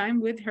spending time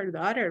with her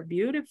daughter.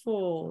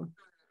 Beautiful.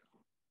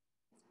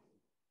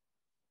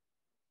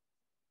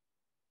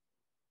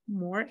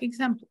 More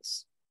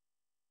examples.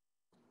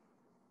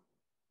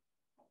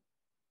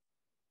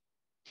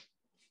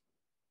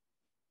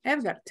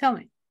 Edgar, tell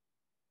me.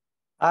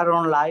 I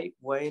don't like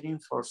waiting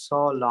for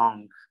so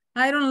long.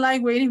 I don't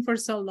like waiting for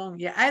so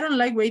long. Yeah, I don't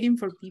like waiting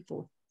for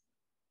people.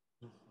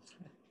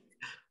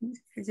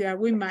 Yeah,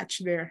 we match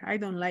there. I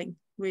don't like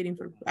waiting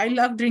for people. I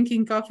love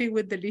drinking coffee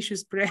with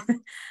delicious bread.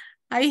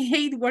 I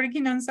hate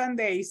working on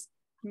Sundays.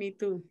 Me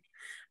too.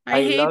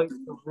 I love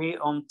to be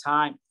on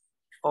time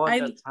all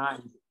the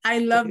time. I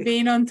love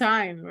being on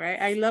time,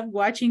 right? I love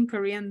watching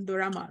Korean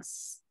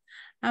dramas.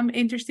 I'm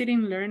interested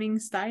in learning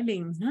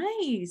styling.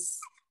 Nice.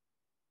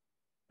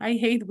 I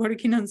hate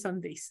working on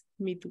Sundays.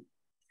 Me too.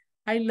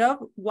 I love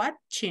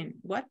watching,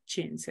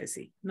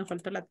 Ceci. No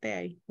faltó la T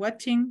ahí.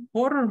 Watching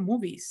horror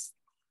movies.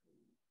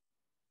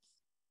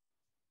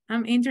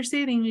 I'm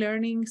interested in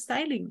learning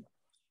styling.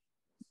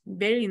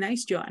 Very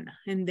nice, Joanna.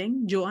 And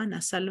then Joanna,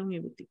 Salon y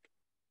Boutique.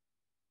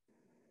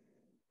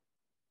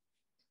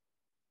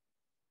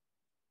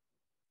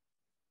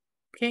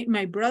 Okay,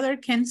 my brother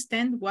can't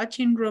stand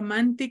watching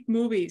romantic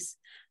movies.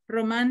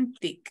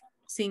 Romantic,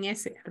 sin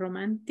S,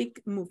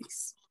 romantic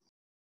movies.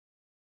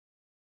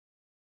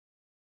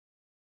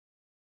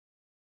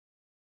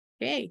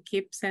 Okay,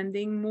 keep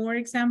sending more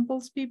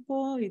examples,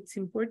 people. It's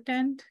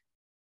important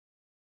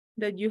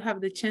that you have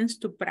the chance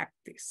to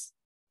practice.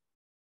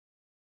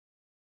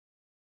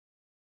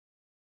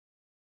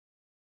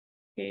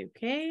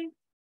 Okay.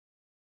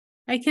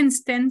 I can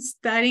stand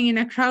studying in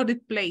a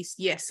crowded place.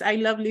 Yes, I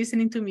love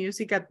listening to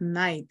music at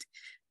night.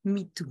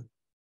 Me too.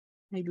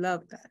 I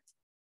love that.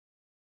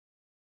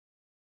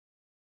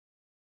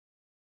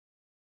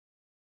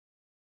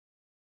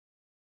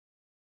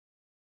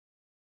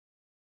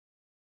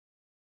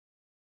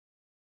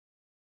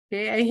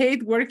 Okay, I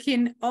hate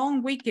working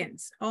on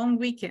weekends. On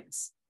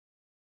weekends.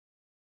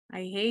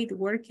 I hate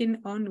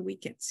working on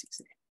weekends, you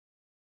say.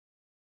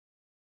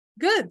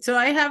 Good. So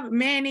I have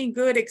many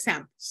good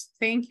examples.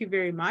 Thank you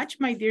very much,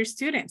 my dear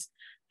students.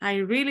 I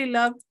really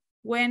love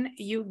when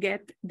you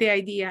get the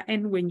idea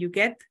and when you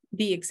get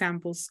the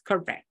examples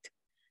correct.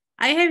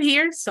 I have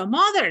here some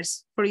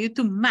others for you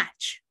to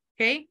match,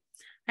 okay?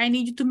 I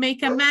need you to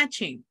make a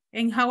matching.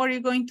 And how are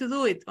you going to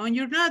do it? On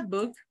your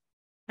notebook,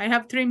 I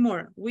have 3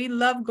 more. We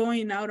love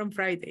going out on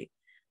Friday.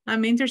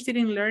 I'm interested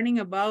in learning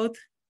about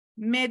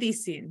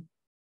medicine.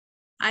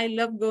 I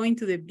love going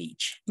to the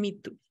beach. Me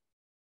too.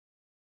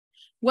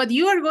 What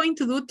you are going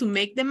to do to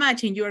make the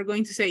matching, you are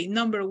going to say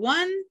number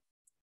 1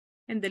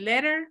 and the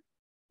letter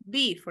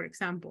B, for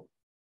example.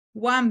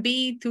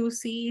 1B,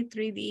 2C,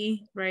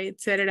 3D, right,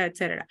 etc.,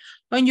 etc.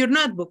 On your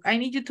notebook, I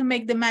need you to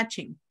make the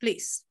matching,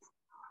 please.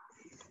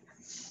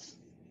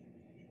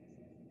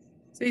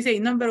 So you say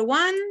number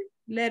 1,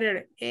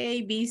 letter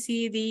A, B,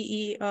 C,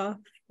 D, E,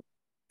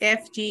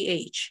 F, G,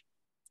 H.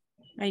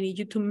 I need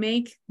you to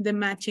make the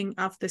matching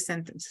of the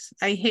sentences.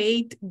 I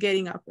hate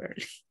getting up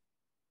early.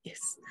 Yes,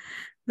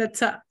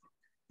 that's a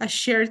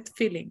shared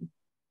feeling.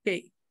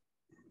 Okay.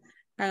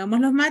 Hagamos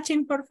los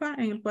matching, porfa,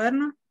 en el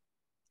cuaderno.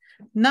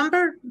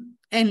 Number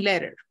and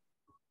letter.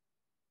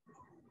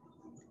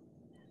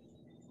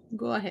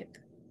 Go ahead.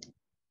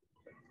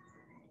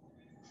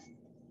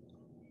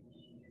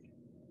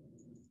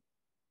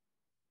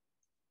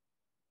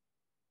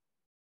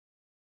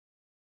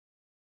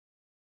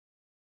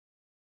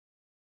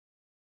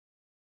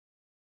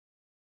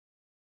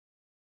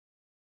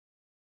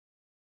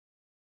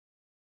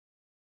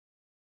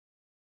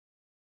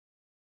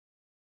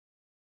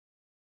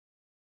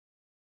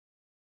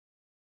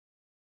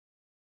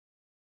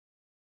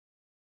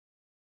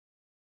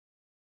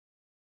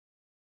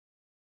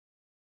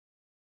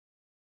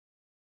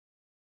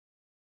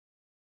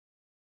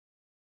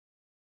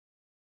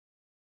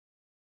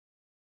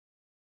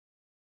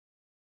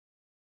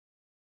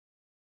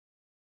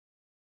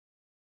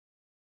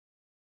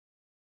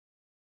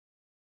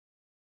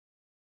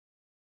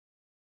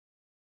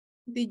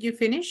 Did you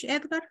finish,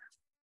 Edgar?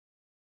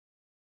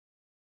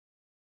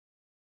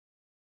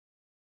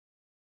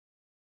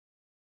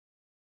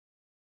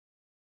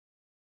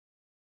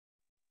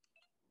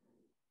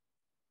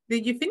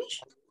 Did you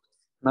finish?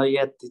 Not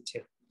yet,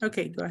 teacher.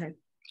 Okay, go ahead.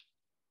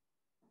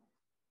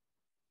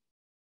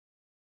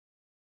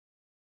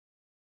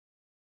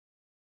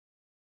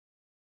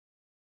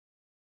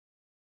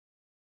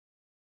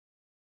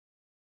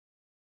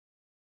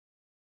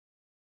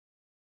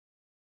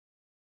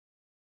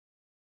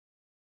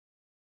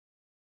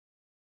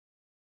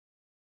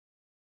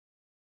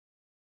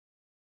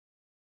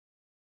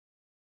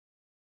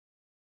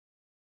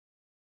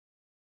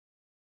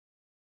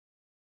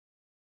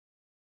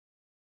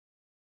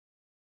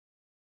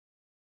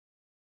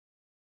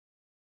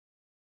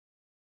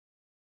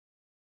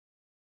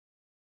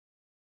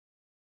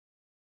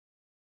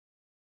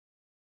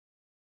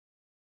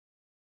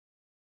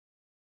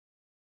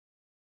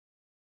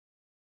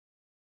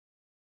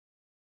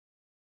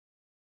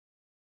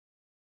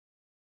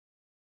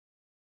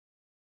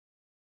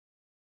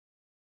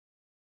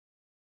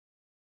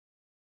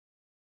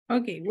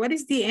 Okay, what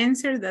is the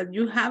answer that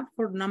you have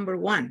for number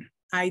 1?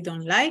 I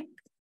don't like.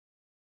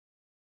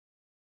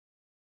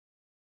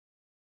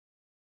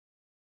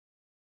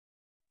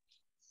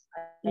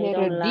 I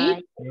don't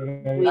like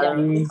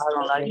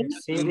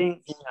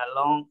Sitting in a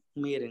long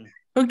meeting.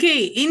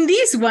 Okay, in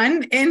this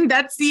one, and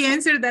that's the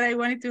answer that I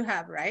wanted to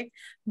have, right?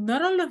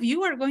 Not all of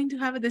you are going to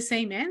have the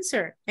same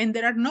answer, and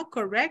there are no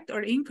correct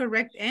or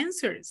incorrect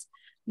answers.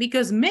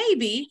 Because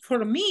maybe,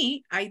 for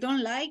me, I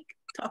don't like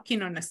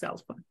talking on a cell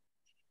phone.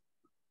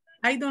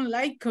 I don't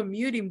like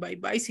commuting by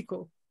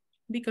bicycle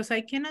because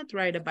I cannot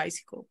ride a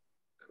bicycle.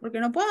 Porque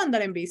no puedo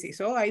andar en bici,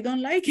 so I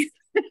don't like it.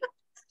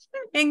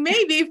 And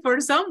maybe for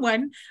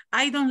someone,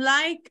 I don't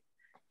like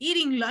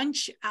eating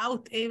lunch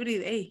out every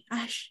day.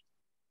 Ash,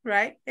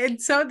 right? And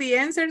so the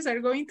answers are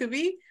going to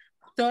be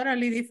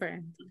totally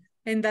different.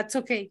 And that's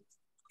okay.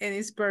 And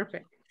it's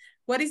perfect.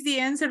 What is the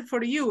answer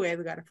for you,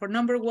 Edgar? For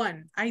number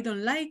 1, I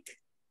don't like.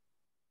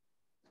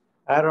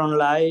 I don't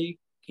like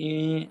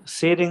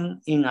sitting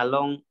in a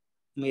long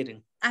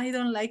meeting. I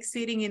don't like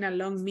sitting in a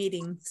long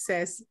meeting,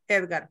 says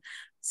Edgar.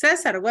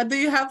 Cesar, what do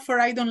you have for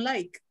I don't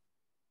like?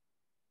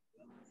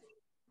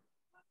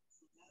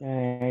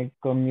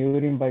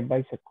 Commuting by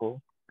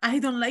bicycle. I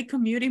don't like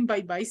commuting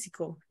by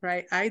bicycle,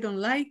 right? I don't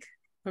like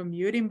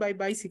commuting by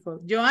bicycle.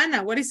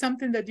 Joanna, what is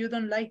something that you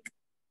don't like?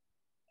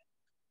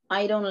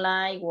 I don't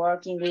like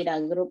working with a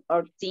group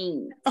or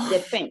team.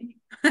 Depends.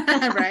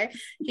 Right?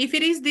 If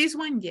it is this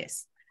one,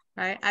 yes.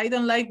 I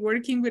don't like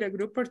working with a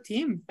group or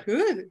team.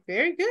 Good,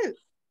 very good.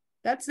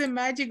 That's the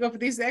magic of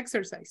this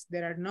exercise.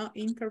 There are no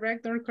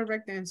incorrect or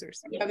correct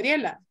answers.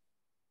 Gabriela.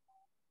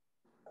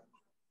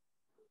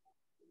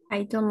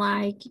 I don't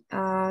like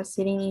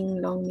sitting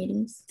in long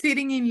meetings.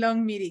 Sitting in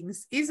long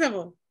meetings.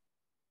 Isabel.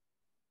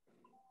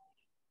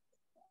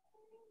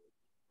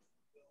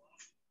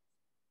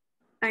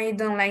 I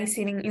don't like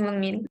sitting in long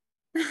meetings.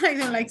 I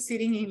don't like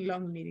sitting in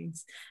long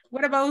meetings.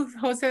 What about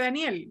Jose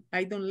Daniel?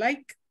 I don't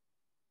like.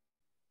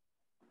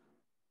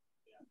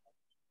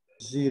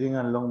 Sitting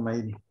and long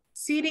meeting.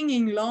 Sitting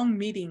in long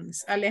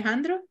meetings.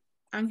 Alejandro?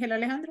 Ángel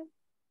Alejandro?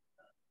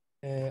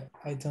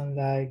 I don't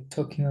like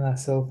talking on a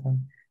cell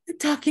phone.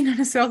 Talking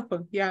on a cell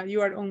phone. Yeah, you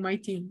are on my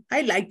team.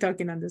 I like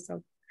talking on the cell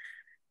phone.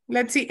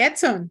 Let's see,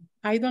 Edson.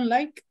 I don't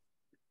like.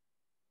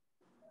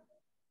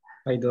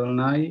 I don't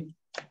like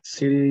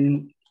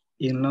sitting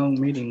in long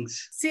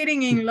meetings.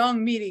 Sitting in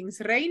long meetings.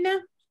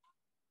 Reina?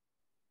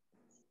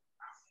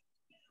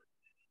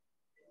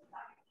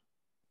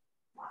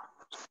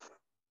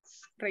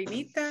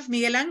 Reinita.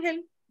 Miguel Ángel?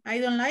 I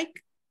don't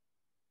like.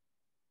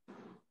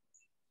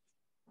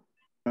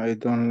 I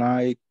don't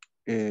like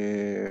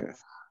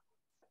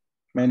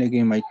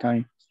managing my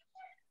time.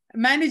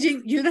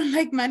 Managing, you don't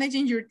like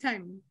managing your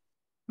time.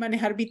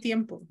 Manejar mi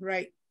tiempo,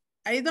 right?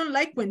 I don't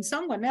like when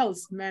someone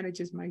else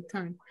manages my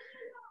time.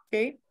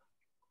 Okay.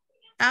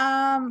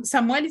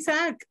 Samuel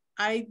Isaac,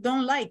 I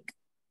don't like.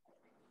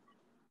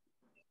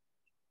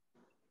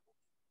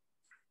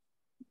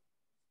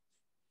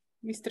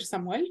 Mr.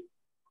 Samuel.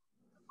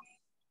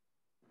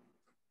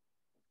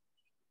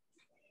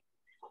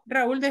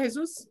 Raúl de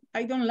Jesús,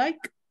 I don't like.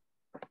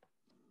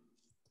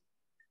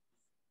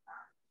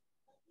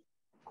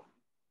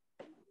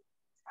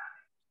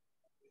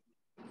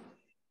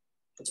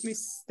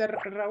 Mr.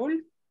 Raúl.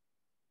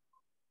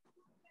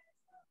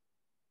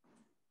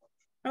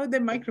 Oh, the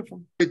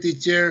microphone.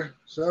 Teacher,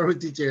 sorry,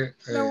 teacher.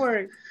 Don't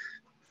worry.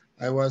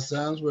 I was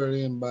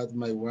answering, but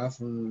my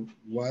wife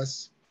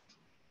was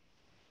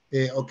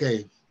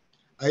okay.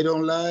 I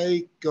don't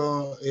like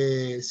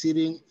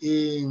sitting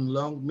in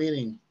long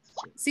meetings.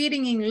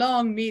 Sitting in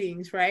long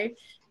meetings, right?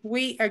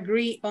 We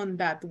agree on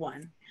that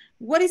one.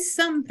 What is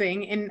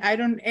something, and I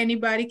don't,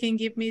 anybody can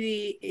give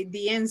me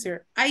the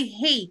answer. I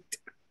hate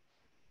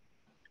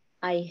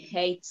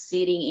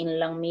sitting in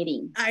long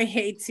meetings. I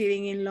hate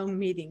sitting in long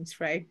meetings,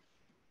 right?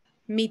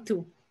 Me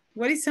too.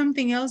 What is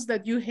something else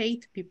that you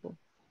hate, people?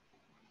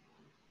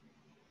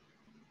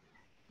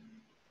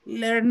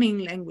 Learning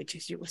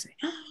languages, you would say.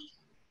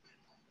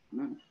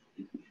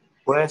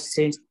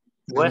 Wasting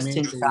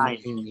time.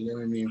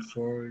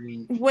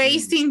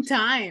 Wasting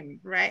time,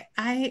 right?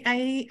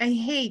 I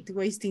hate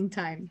wasting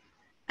time.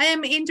 I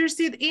am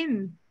interested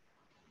in.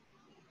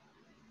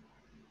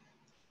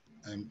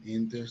 I'm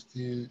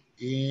interested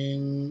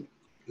in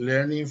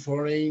learning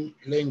foreign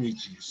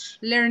languages.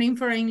 Learning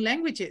foreign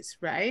languages,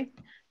 right?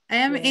 I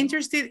am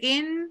interested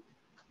in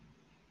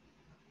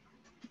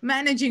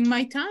managing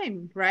my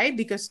time, right?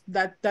 Because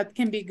that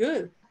can be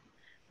good.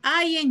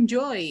 I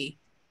enjoy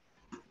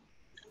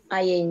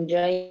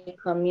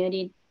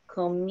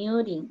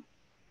commuting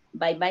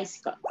by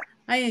bicycle.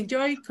 I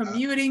enjoy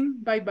commuting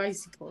by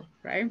bicycle,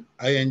 right?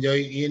 I enjoy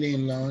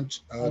eating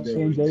lunch out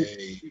every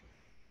day.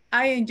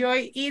 I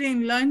enjoy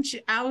eating lunch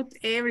out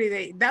every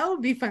day. That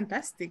would be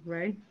fantastic,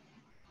 right?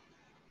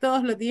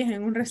 Todos los días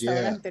en un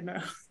restaurante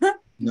nuevo.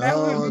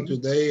 No,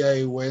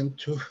 today I went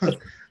to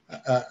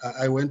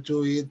I went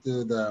to eat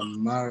to the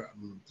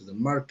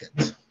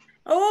market.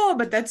 Oh,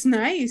 but that's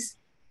nice.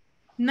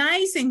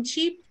 Nice and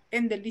cheap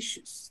and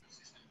delicious.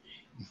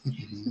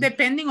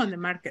 Depending on the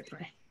market,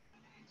 right?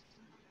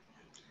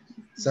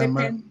 San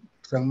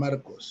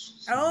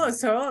Marcos. Oh,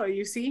 so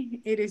you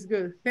see, it is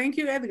good. Thank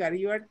you, Edgar.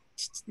 You are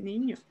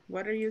niño.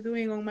 What are you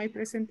doing on my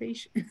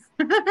presentation?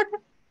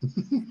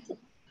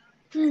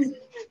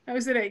 I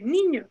was like,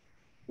 niño,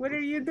 what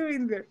are you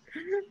doing there?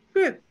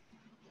 Good.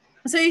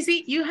 So you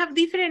see, you have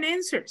different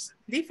answers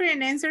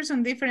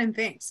on different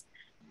things.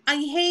 I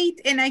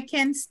hate and I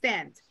can't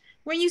stand.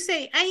 When you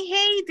say, I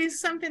hate is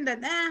something that,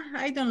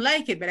 I don't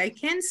like it, but I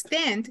can't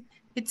stand,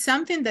 it's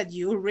something that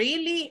you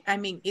really, I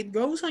mean, it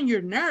goes on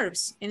your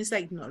nerves. And it's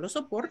like, no lo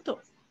soporto.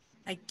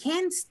 I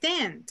can't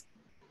stand,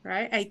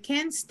 right? I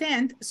can't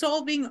stand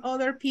solving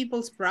other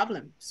people's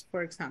problems,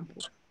 for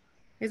example.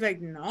 It's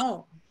like,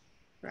 no,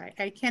 right?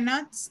 I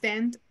cannot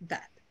stand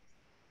that.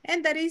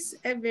 And that is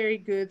a very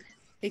good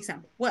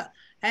example. Well,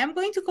 I am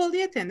going to call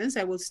the attendance.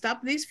 I will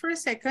stop this for a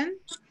second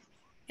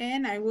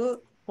and I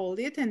will call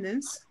the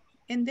attendance.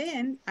 And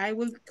then I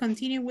will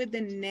continue with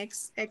the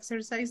next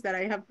exercise that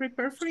I have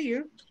prepared for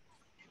you.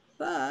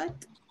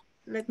 But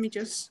let me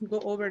just go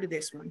over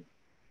this one.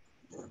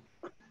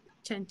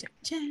 Chan, chan,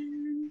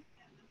 chan.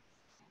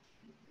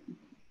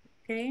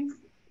 Okay.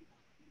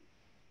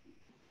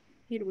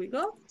 Here we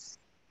go.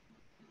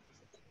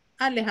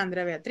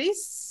 Alejandra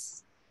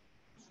Beatriz.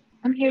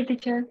 I'm here,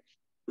 teacher.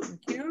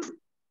 Thank you.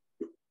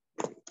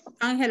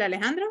 Ángel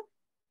Alejandro.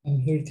 I'm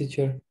here,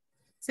 teacher.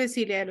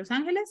 Cecilia de Los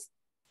Ángeles.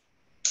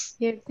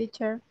 Here,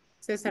 teacher.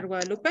 César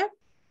Guadalupe.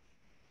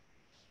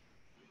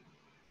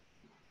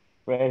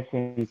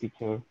 Present,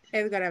 teacher.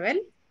 Edgar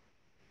Abel.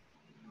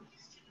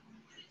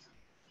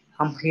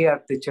 I'm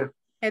here, teacher.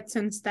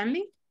 Edson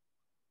Stanley.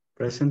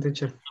 Present,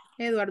 teacher.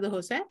 Eduardo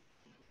José.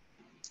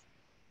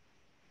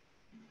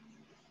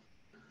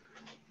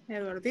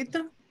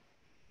 Eduardito.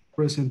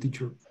 Present,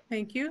 teacher.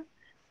 Thank you.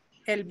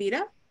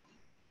 Elvira.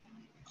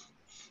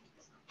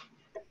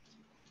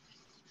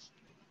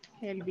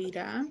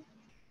 Elvira.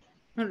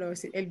 No lo voy a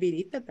decir.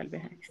 Elvirita, tal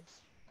vez.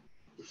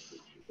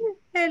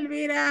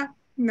 Elvira.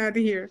 Not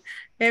here.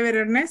 Ever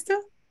Ernesto?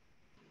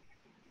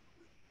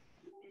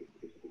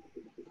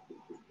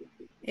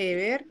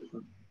 Ever.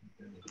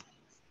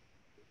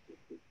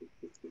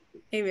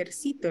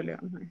 Evercito le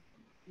vamos a ver.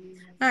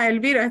 Ah,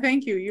 Elvira,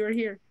 thank you. You're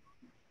here.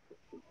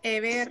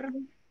 Ever.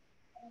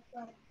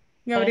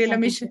 Gabriela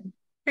Michelle.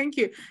 Thank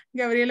you.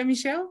 Gabriela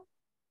Michelle.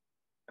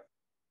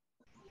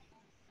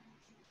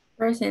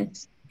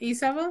 Present.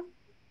 Isabel.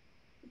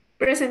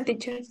 Present,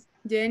 teacher.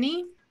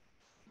 Jenny.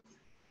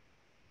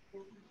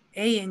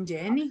 Hey, and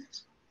Jenny.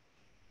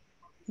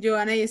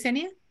 Joana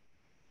Yesenia.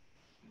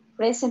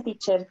 Present,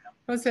 teacher.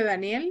 José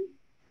Daniel.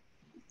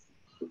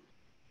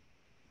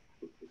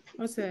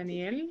 José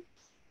Daniel.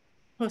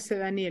 José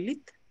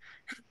Danielita.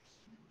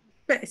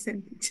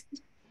 Present.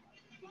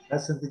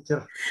 Present,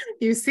 teacher.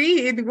 You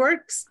see, it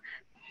works.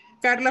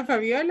 Carla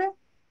Fabiola.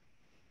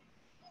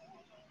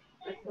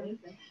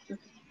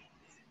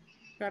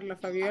 Carla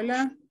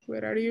Fabiola,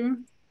 where are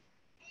you?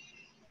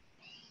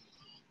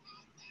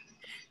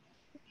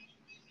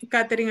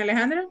 Catherine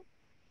Alejandra.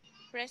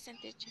 Present,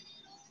 teacher.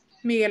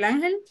 Miguel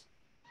Ángel.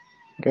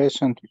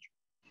 Present.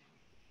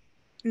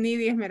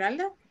 Nidia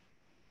Esmeralda.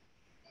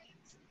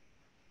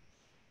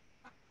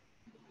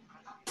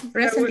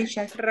 Present, Raúl,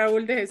 teacher.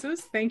 Raúl de Jesús,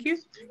 thank you.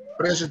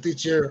 Present,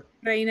 teacher.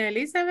 Reina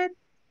Elizabeth.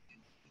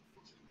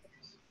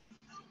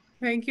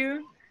 Thank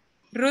you.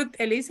 Ruth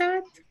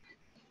Elizabeth.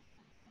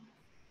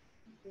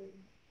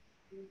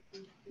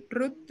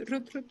 Ruth.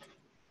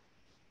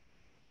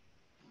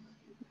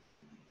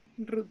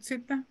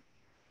 Ruthcita.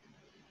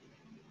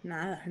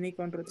 Nada, ni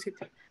con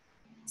Ruthcita.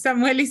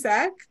 Samuel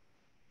Isaac.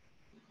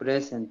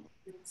 Present.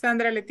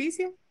 Sandra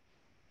Leticia.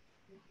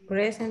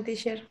 Present,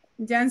 teacher.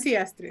 Jancy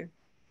Astrid.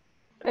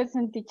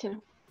 Present, teacher.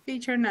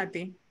 Teacher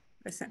Nati.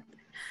 Present.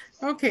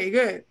 Okay,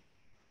 good.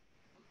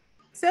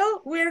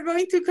 So we're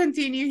going to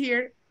continue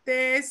here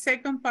the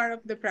second part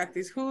of the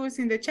practice. Who's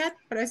in the chat?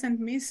 Present,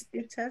 Miss,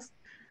 it says.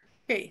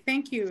 Okay,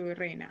 thank you,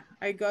 Reina.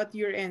 I got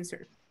your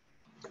answer.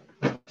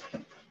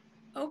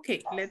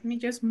 Okay, let me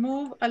just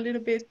move a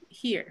little bit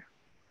here.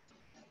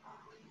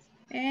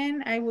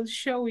 And I will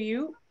show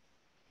you,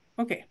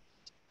 okay,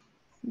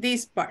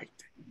 this part.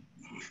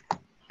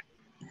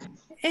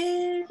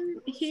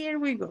 And here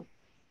we go.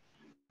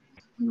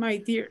 My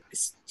dear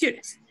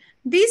students.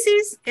 This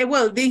is,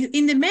 well,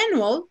 in the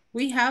manual,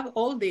 we have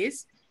all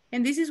this,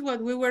 and this is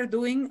what we were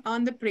doing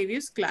on the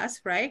previous class,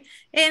 right?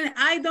 And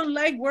I don't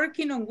like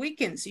working on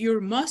weekends.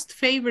 Your most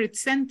favorite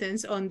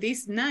sentence on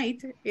this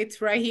night,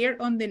 it's right here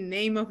on the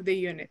name of the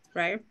unit,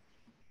 right?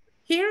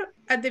 Here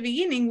at the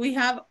beginning, we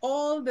have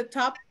all the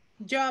top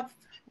job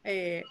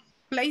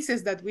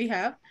places that we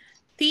have: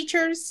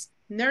 teachers,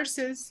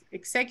 nurses,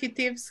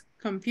 executives,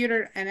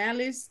 computer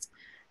analysts,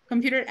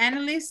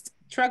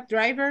 truck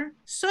driver,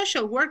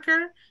 social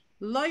worker,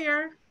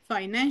 lawyer,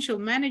 financial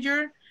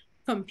manager,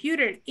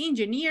 computer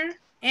engineer,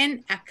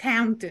 and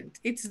accountant.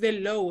 It's the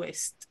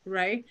lowest,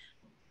 right?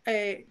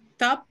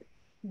 Top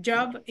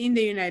job in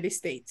the United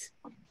States.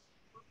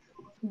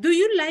 Do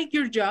you like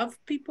your job,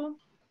 people?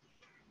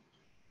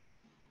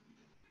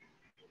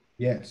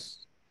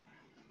 Yes.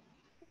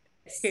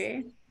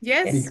 Okay.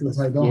 Yes. Because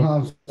I don't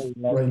have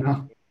right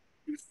now.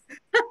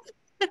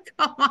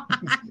 Come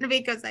on,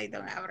 because I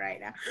don't have right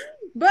now.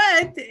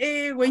 But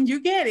when you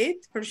get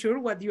it, for sure,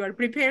 what you are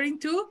preparing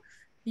to,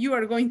 you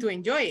are going to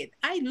enjoy it.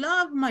 I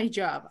love my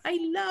job. I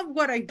love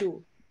what I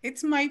do.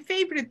 It's my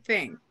favorite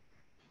thing,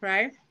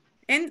 right?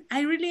 And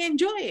I really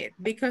enjoy it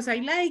because I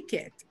like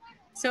it.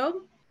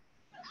 So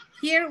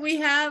here we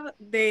have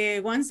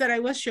the ones that I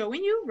was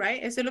showing you,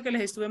 right? Eso es lo que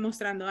les estuve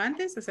mostrando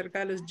antes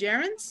acerca de los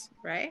gerunds,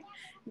 right?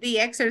 The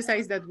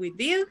exercise that we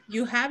did,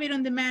 you have it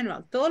on the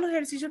manual. Todos los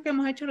ejercicios que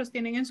hemos hecho los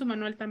tienen en su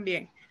manual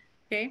también,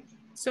 okay?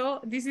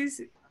 So this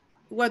is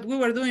what we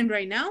were doing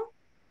right now,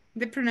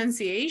 the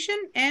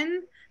pronunciation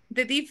and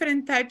the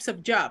different types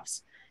of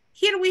jobs.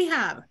 Here we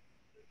have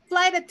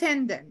flight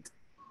attendant.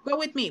 Go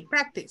with me,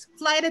 practice.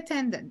 Flight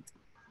attendant.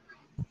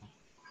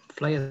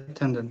 Flight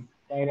attendant.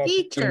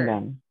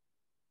 Teacher.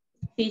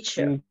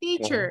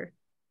 Teacher.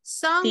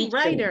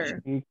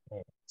 Songwriter.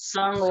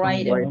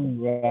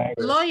 Songwriter.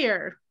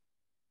 Lawyer.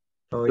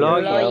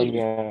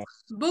 Lawyer.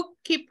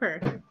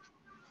 Bookkeeper.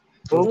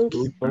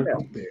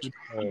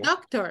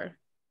 Doctor.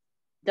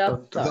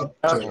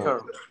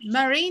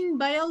 Marine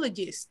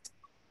biologist.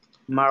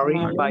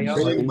 Marine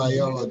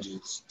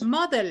biologist.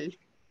 Model.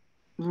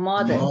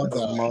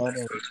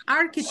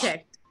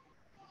 Architect.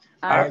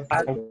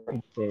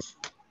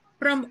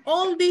 From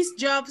all these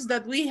jobs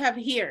that we have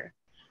here,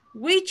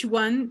 which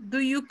one do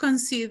you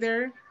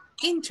consider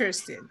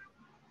interesting?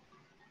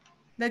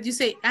 That you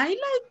say, I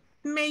like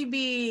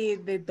maybe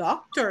the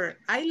doctor.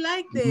 I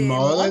like the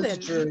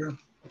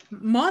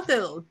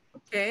model.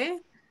 Okay.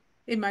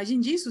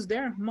 Imagine Jesus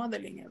there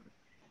modeling everything.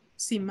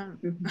 Simon.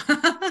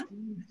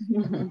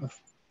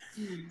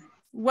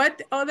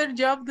 What other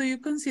job do you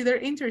consider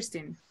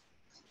interesting?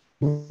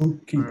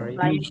 Bookkeeper.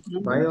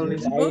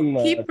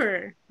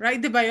 Bookkeeper,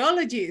 right? The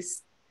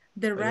biologist,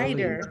 the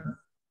writer.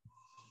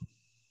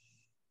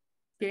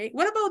 Okay.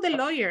 What about the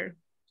lawyer?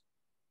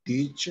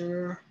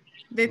 Teacher.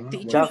 The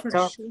teacher for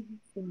Doctor.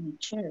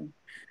 sure.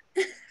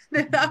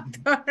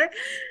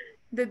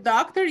 The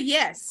doctor,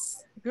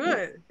 yes.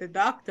 Good, the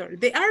doctor.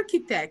 The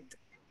architect.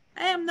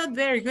 I am not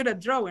very good at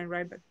drawing,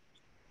 right? But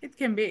it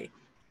can be.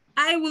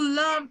 I would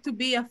love to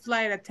be a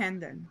flight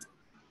attendant.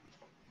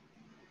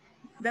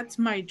 That's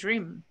my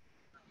dream,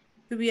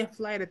 to be a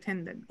flight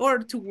attendant or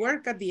to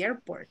work at the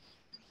airport,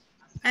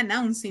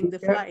 announcing the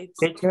flights.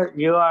 Teacher,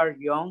 you are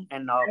young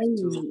enough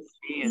to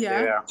be in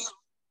there.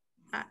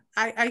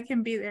 I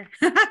can be there.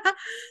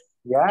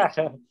 Yeah.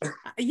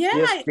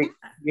 Yeah.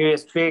 You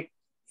speak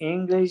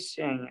English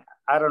and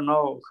I don't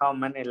know how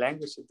many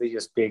languages do you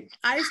speak.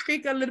 I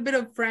speak a little bit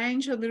of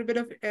French, a little bit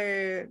of,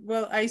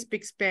 well, I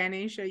speak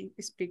Spanish. I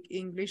speak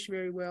English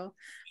very well.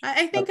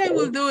 I think I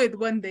will do it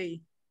one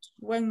day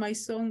when my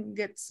son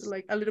gets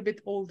like a little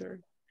bit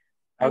older.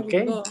 I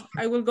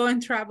will go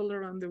and travel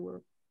around the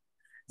world.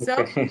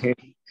 So,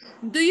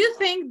 do you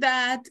think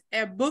that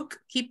a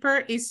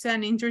bookkeeper is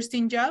an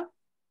interesting job?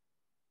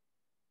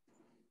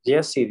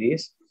 Yes, it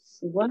is.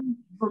 One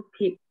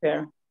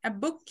bookkeeper. A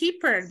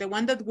bookkeeper, the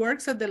one that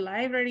works at the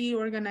library,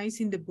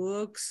 organizing the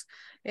books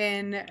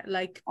and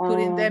like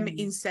putting them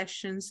in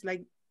sessions.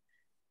 Like,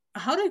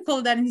 how do you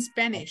call that in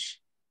Spanish?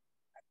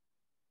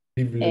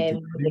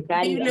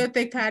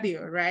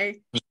 Bibliotecario,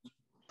 right?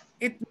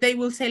 They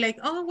will say like,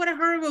 oh, what a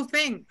horrible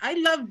thing. I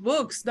love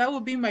books. That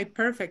would be my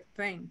perfect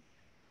thing.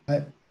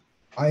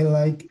 I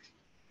like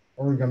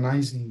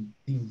organizing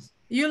things.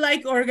 You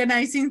like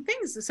organizing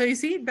things. So you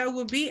see, that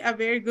would be a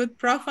very good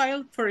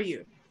profile for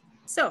you.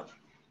 So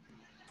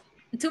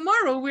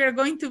tomorrow we are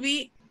going to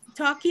be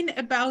talking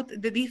about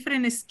the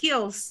different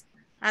skills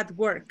at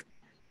work.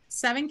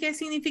 ¿Saben qué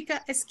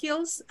significa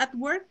skills at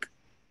work?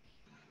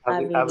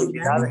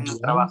 Habilidades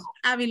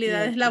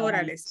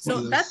laborales.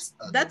 So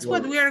that's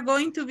what we are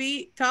going to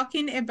be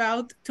talking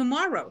about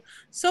tomorrow.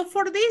 So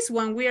for this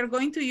one, we are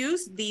going to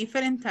use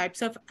different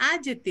types of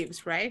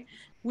adjectives, right?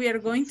 We are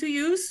going to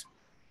use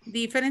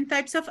different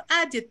types of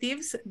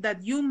adjectives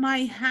that you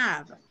might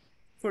have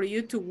for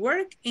you to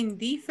work in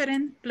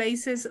different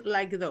places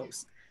like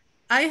those.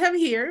 I have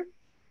here,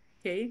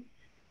 okay,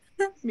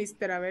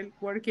 Mr. Abel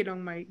working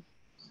on my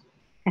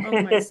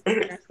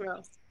screen as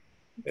well.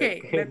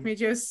 Okay, let me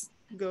just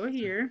go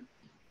here.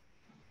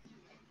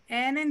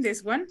 And in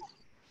this one,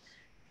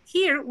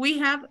 here we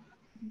have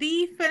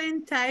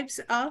different types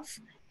of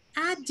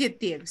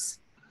adjectives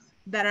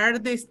that are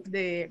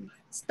the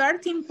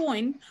starting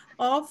point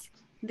of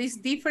these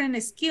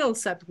different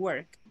skills at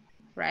work,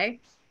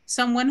 right?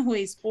 Someone who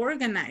is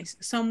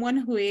organized, someone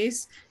who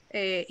is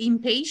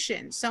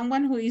impatient,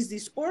 someone who is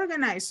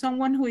disorganized,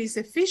 someone who is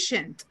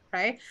efficient,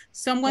 right?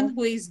 Someone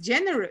who is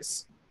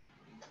generous,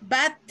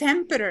 bad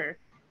tempered,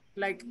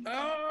 like,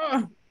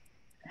 oh,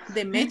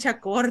 de mecha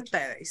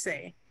corta, they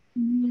say.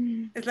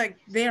 It's like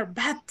they are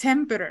bad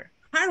tempered,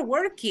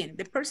 hardworking,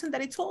 the person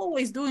that is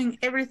always doing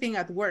everything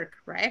at work,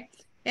 right?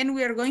 And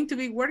we are going to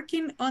be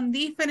working on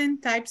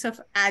different types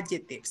of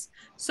adjectives.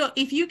 So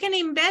if you can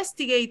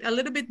investigate a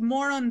little bit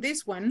more on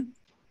this one,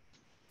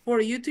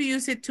 for you to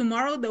use it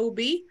tomorrow, that will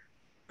be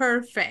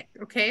perfect,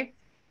 okay?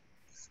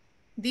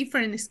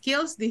 Different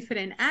skills,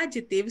 different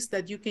adjectives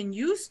that you can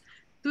use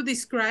to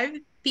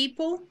describe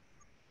people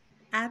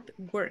at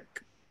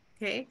work,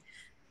 okay?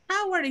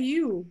 How are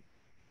you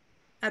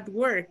at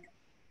work?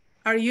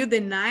 Are you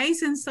the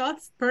nice and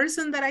soft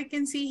person that I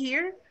can see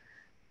here?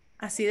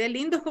 Así de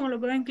lindos como lo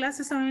veo en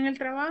clase son en el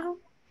trabajo.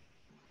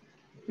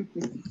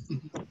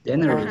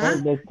 Generous.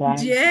 All the time.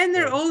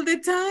 Generous all the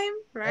time,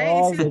 right?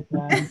 All the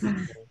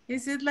time.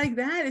 Is it like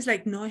that? It's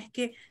like, no, es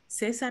que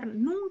César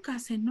nunca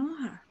se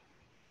enoja.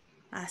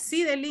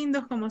 Así de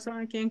lindos como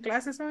son aquí en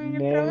clase son en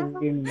el trabajo.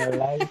 In my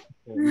life,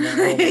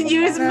 and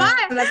you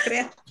smile.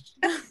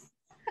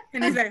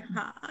 And it's like,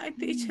 hi,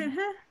 teacher.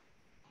 Huh?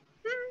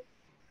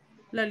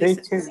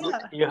 Teacher,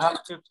 you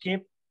have to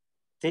keep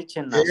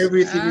teaching us.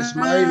 Everything is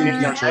smiling,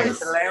 teacher.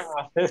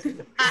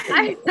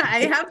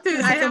 I have to.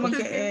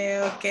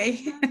 Okay.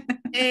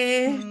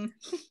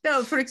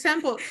 So, for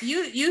example,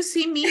 you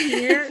see me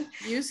here,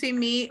 you see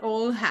me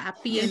all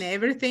happy and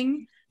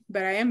everything,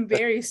 but I am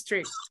very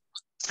strict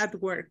at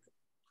work.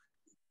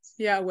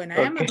 Yeah, when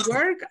I am at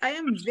work, I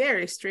am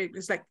very strict.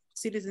 It's like,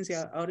 sí,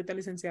 licenciada, ahorita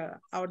licenciada,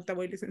 ahorita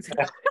voy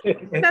licenciada.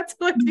 That's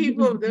what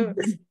people do.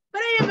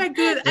 But I am a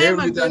good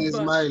Everything is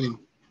boss. smiling.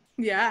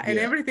 Yeah, and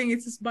everything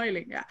is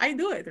smiling. Yeah, I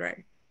do it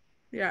right.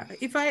 Yeah,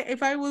 if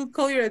I will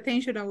call your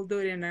attention, I will do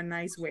it in a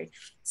nice way.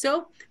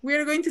 So we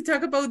are going to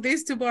talk about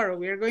this tomorrow.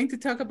 We are going to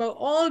talk about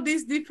all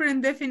these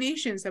different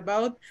definitions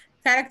about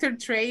character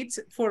traits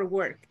for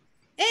work.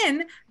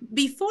 And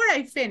before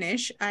I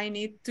finish, I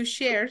need to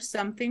share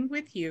something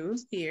with you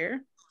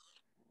here.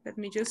 Let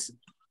me just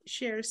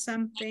share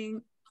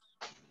something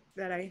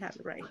that I have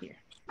right here.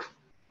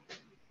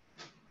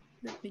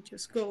 Let me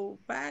just go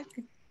back.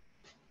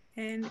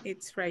 And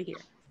it's right here.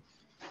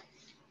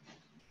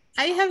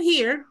 I have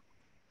here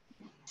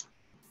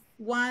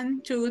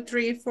 1, 2,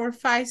 3, 4,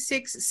 5,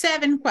 6,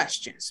 7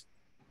 questions.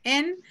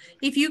 And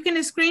if you can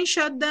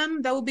screenshot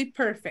them, that will be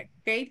perfect.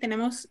 Okay,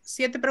 tenemos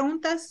 7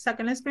 preguntas.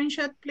 Saquen el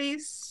screenshot,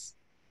 please.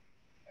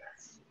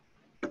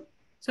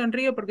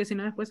 Sonrío porque si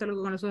no después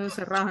salgo con los ojos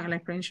cerrados en la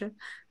screenshot.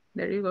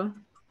 There you go.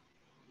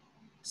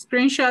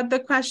 Screenshot the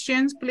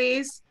questions,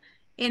 please.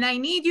 And I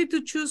need you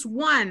to choose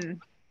one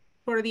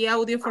for the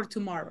audio for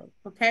tomorrow,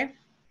 okay?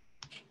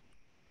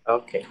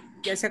 Okay.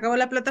 Ya se acabó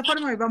la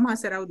plataforma y vamos a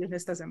hacer audios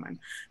esta semana.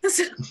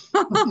 So,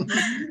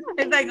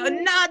 it's like, oh,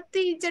 no,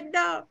 teacher,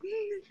 no.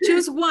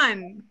 Choose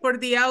one for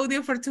the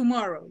audio for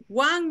tomorrow.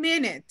 1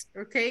 minute,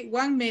 okay?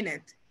 1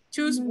 minute.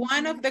 Choose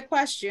one of the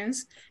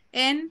questions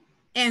and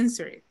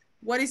answer it.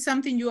 What is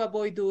something you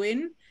avoid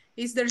doing?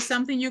 Is there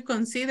something you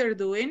consider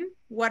doing?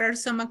 What are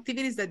some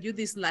activities that you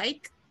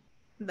dislike,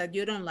 that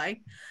you don't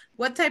like?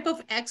 What type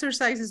of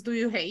exercises do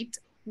you hate?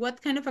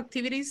 What kind of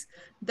activities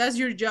does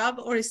your job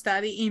or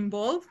study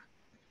involve?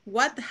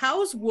 What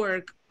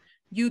housework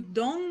you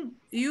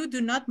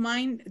do not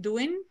mind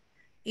doing?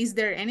 Is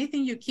there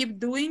anything you keep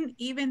doing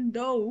even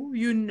though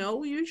you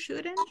know you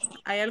shouldn't?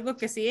 ¿Hay algo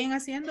que siguen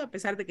haciendo a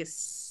pesar de que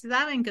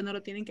saben que no lo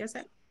tienen que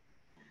hacer?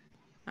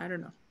 I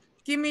don't know.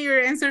 Give me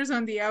your answers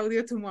on the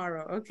audio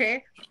tomorrow,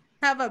 okay?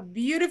 Have a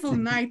beautiful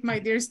night, my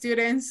dear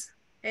students.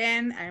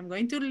 And I'm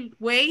going to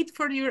wait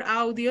for your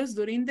audios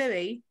during the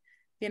day.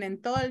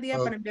 Tienen todo el día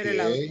para enviar el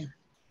audio.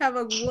 Have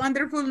a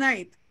wonderful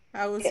night.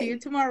 I will see you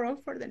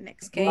tomorrow for the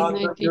next Okay,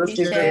 one.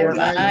 teacher.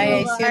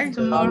 Bye. See you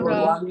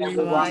tomorrow.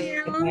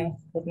 Bye.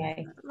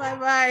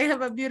 Bye.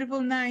 Have a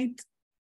beautiful night.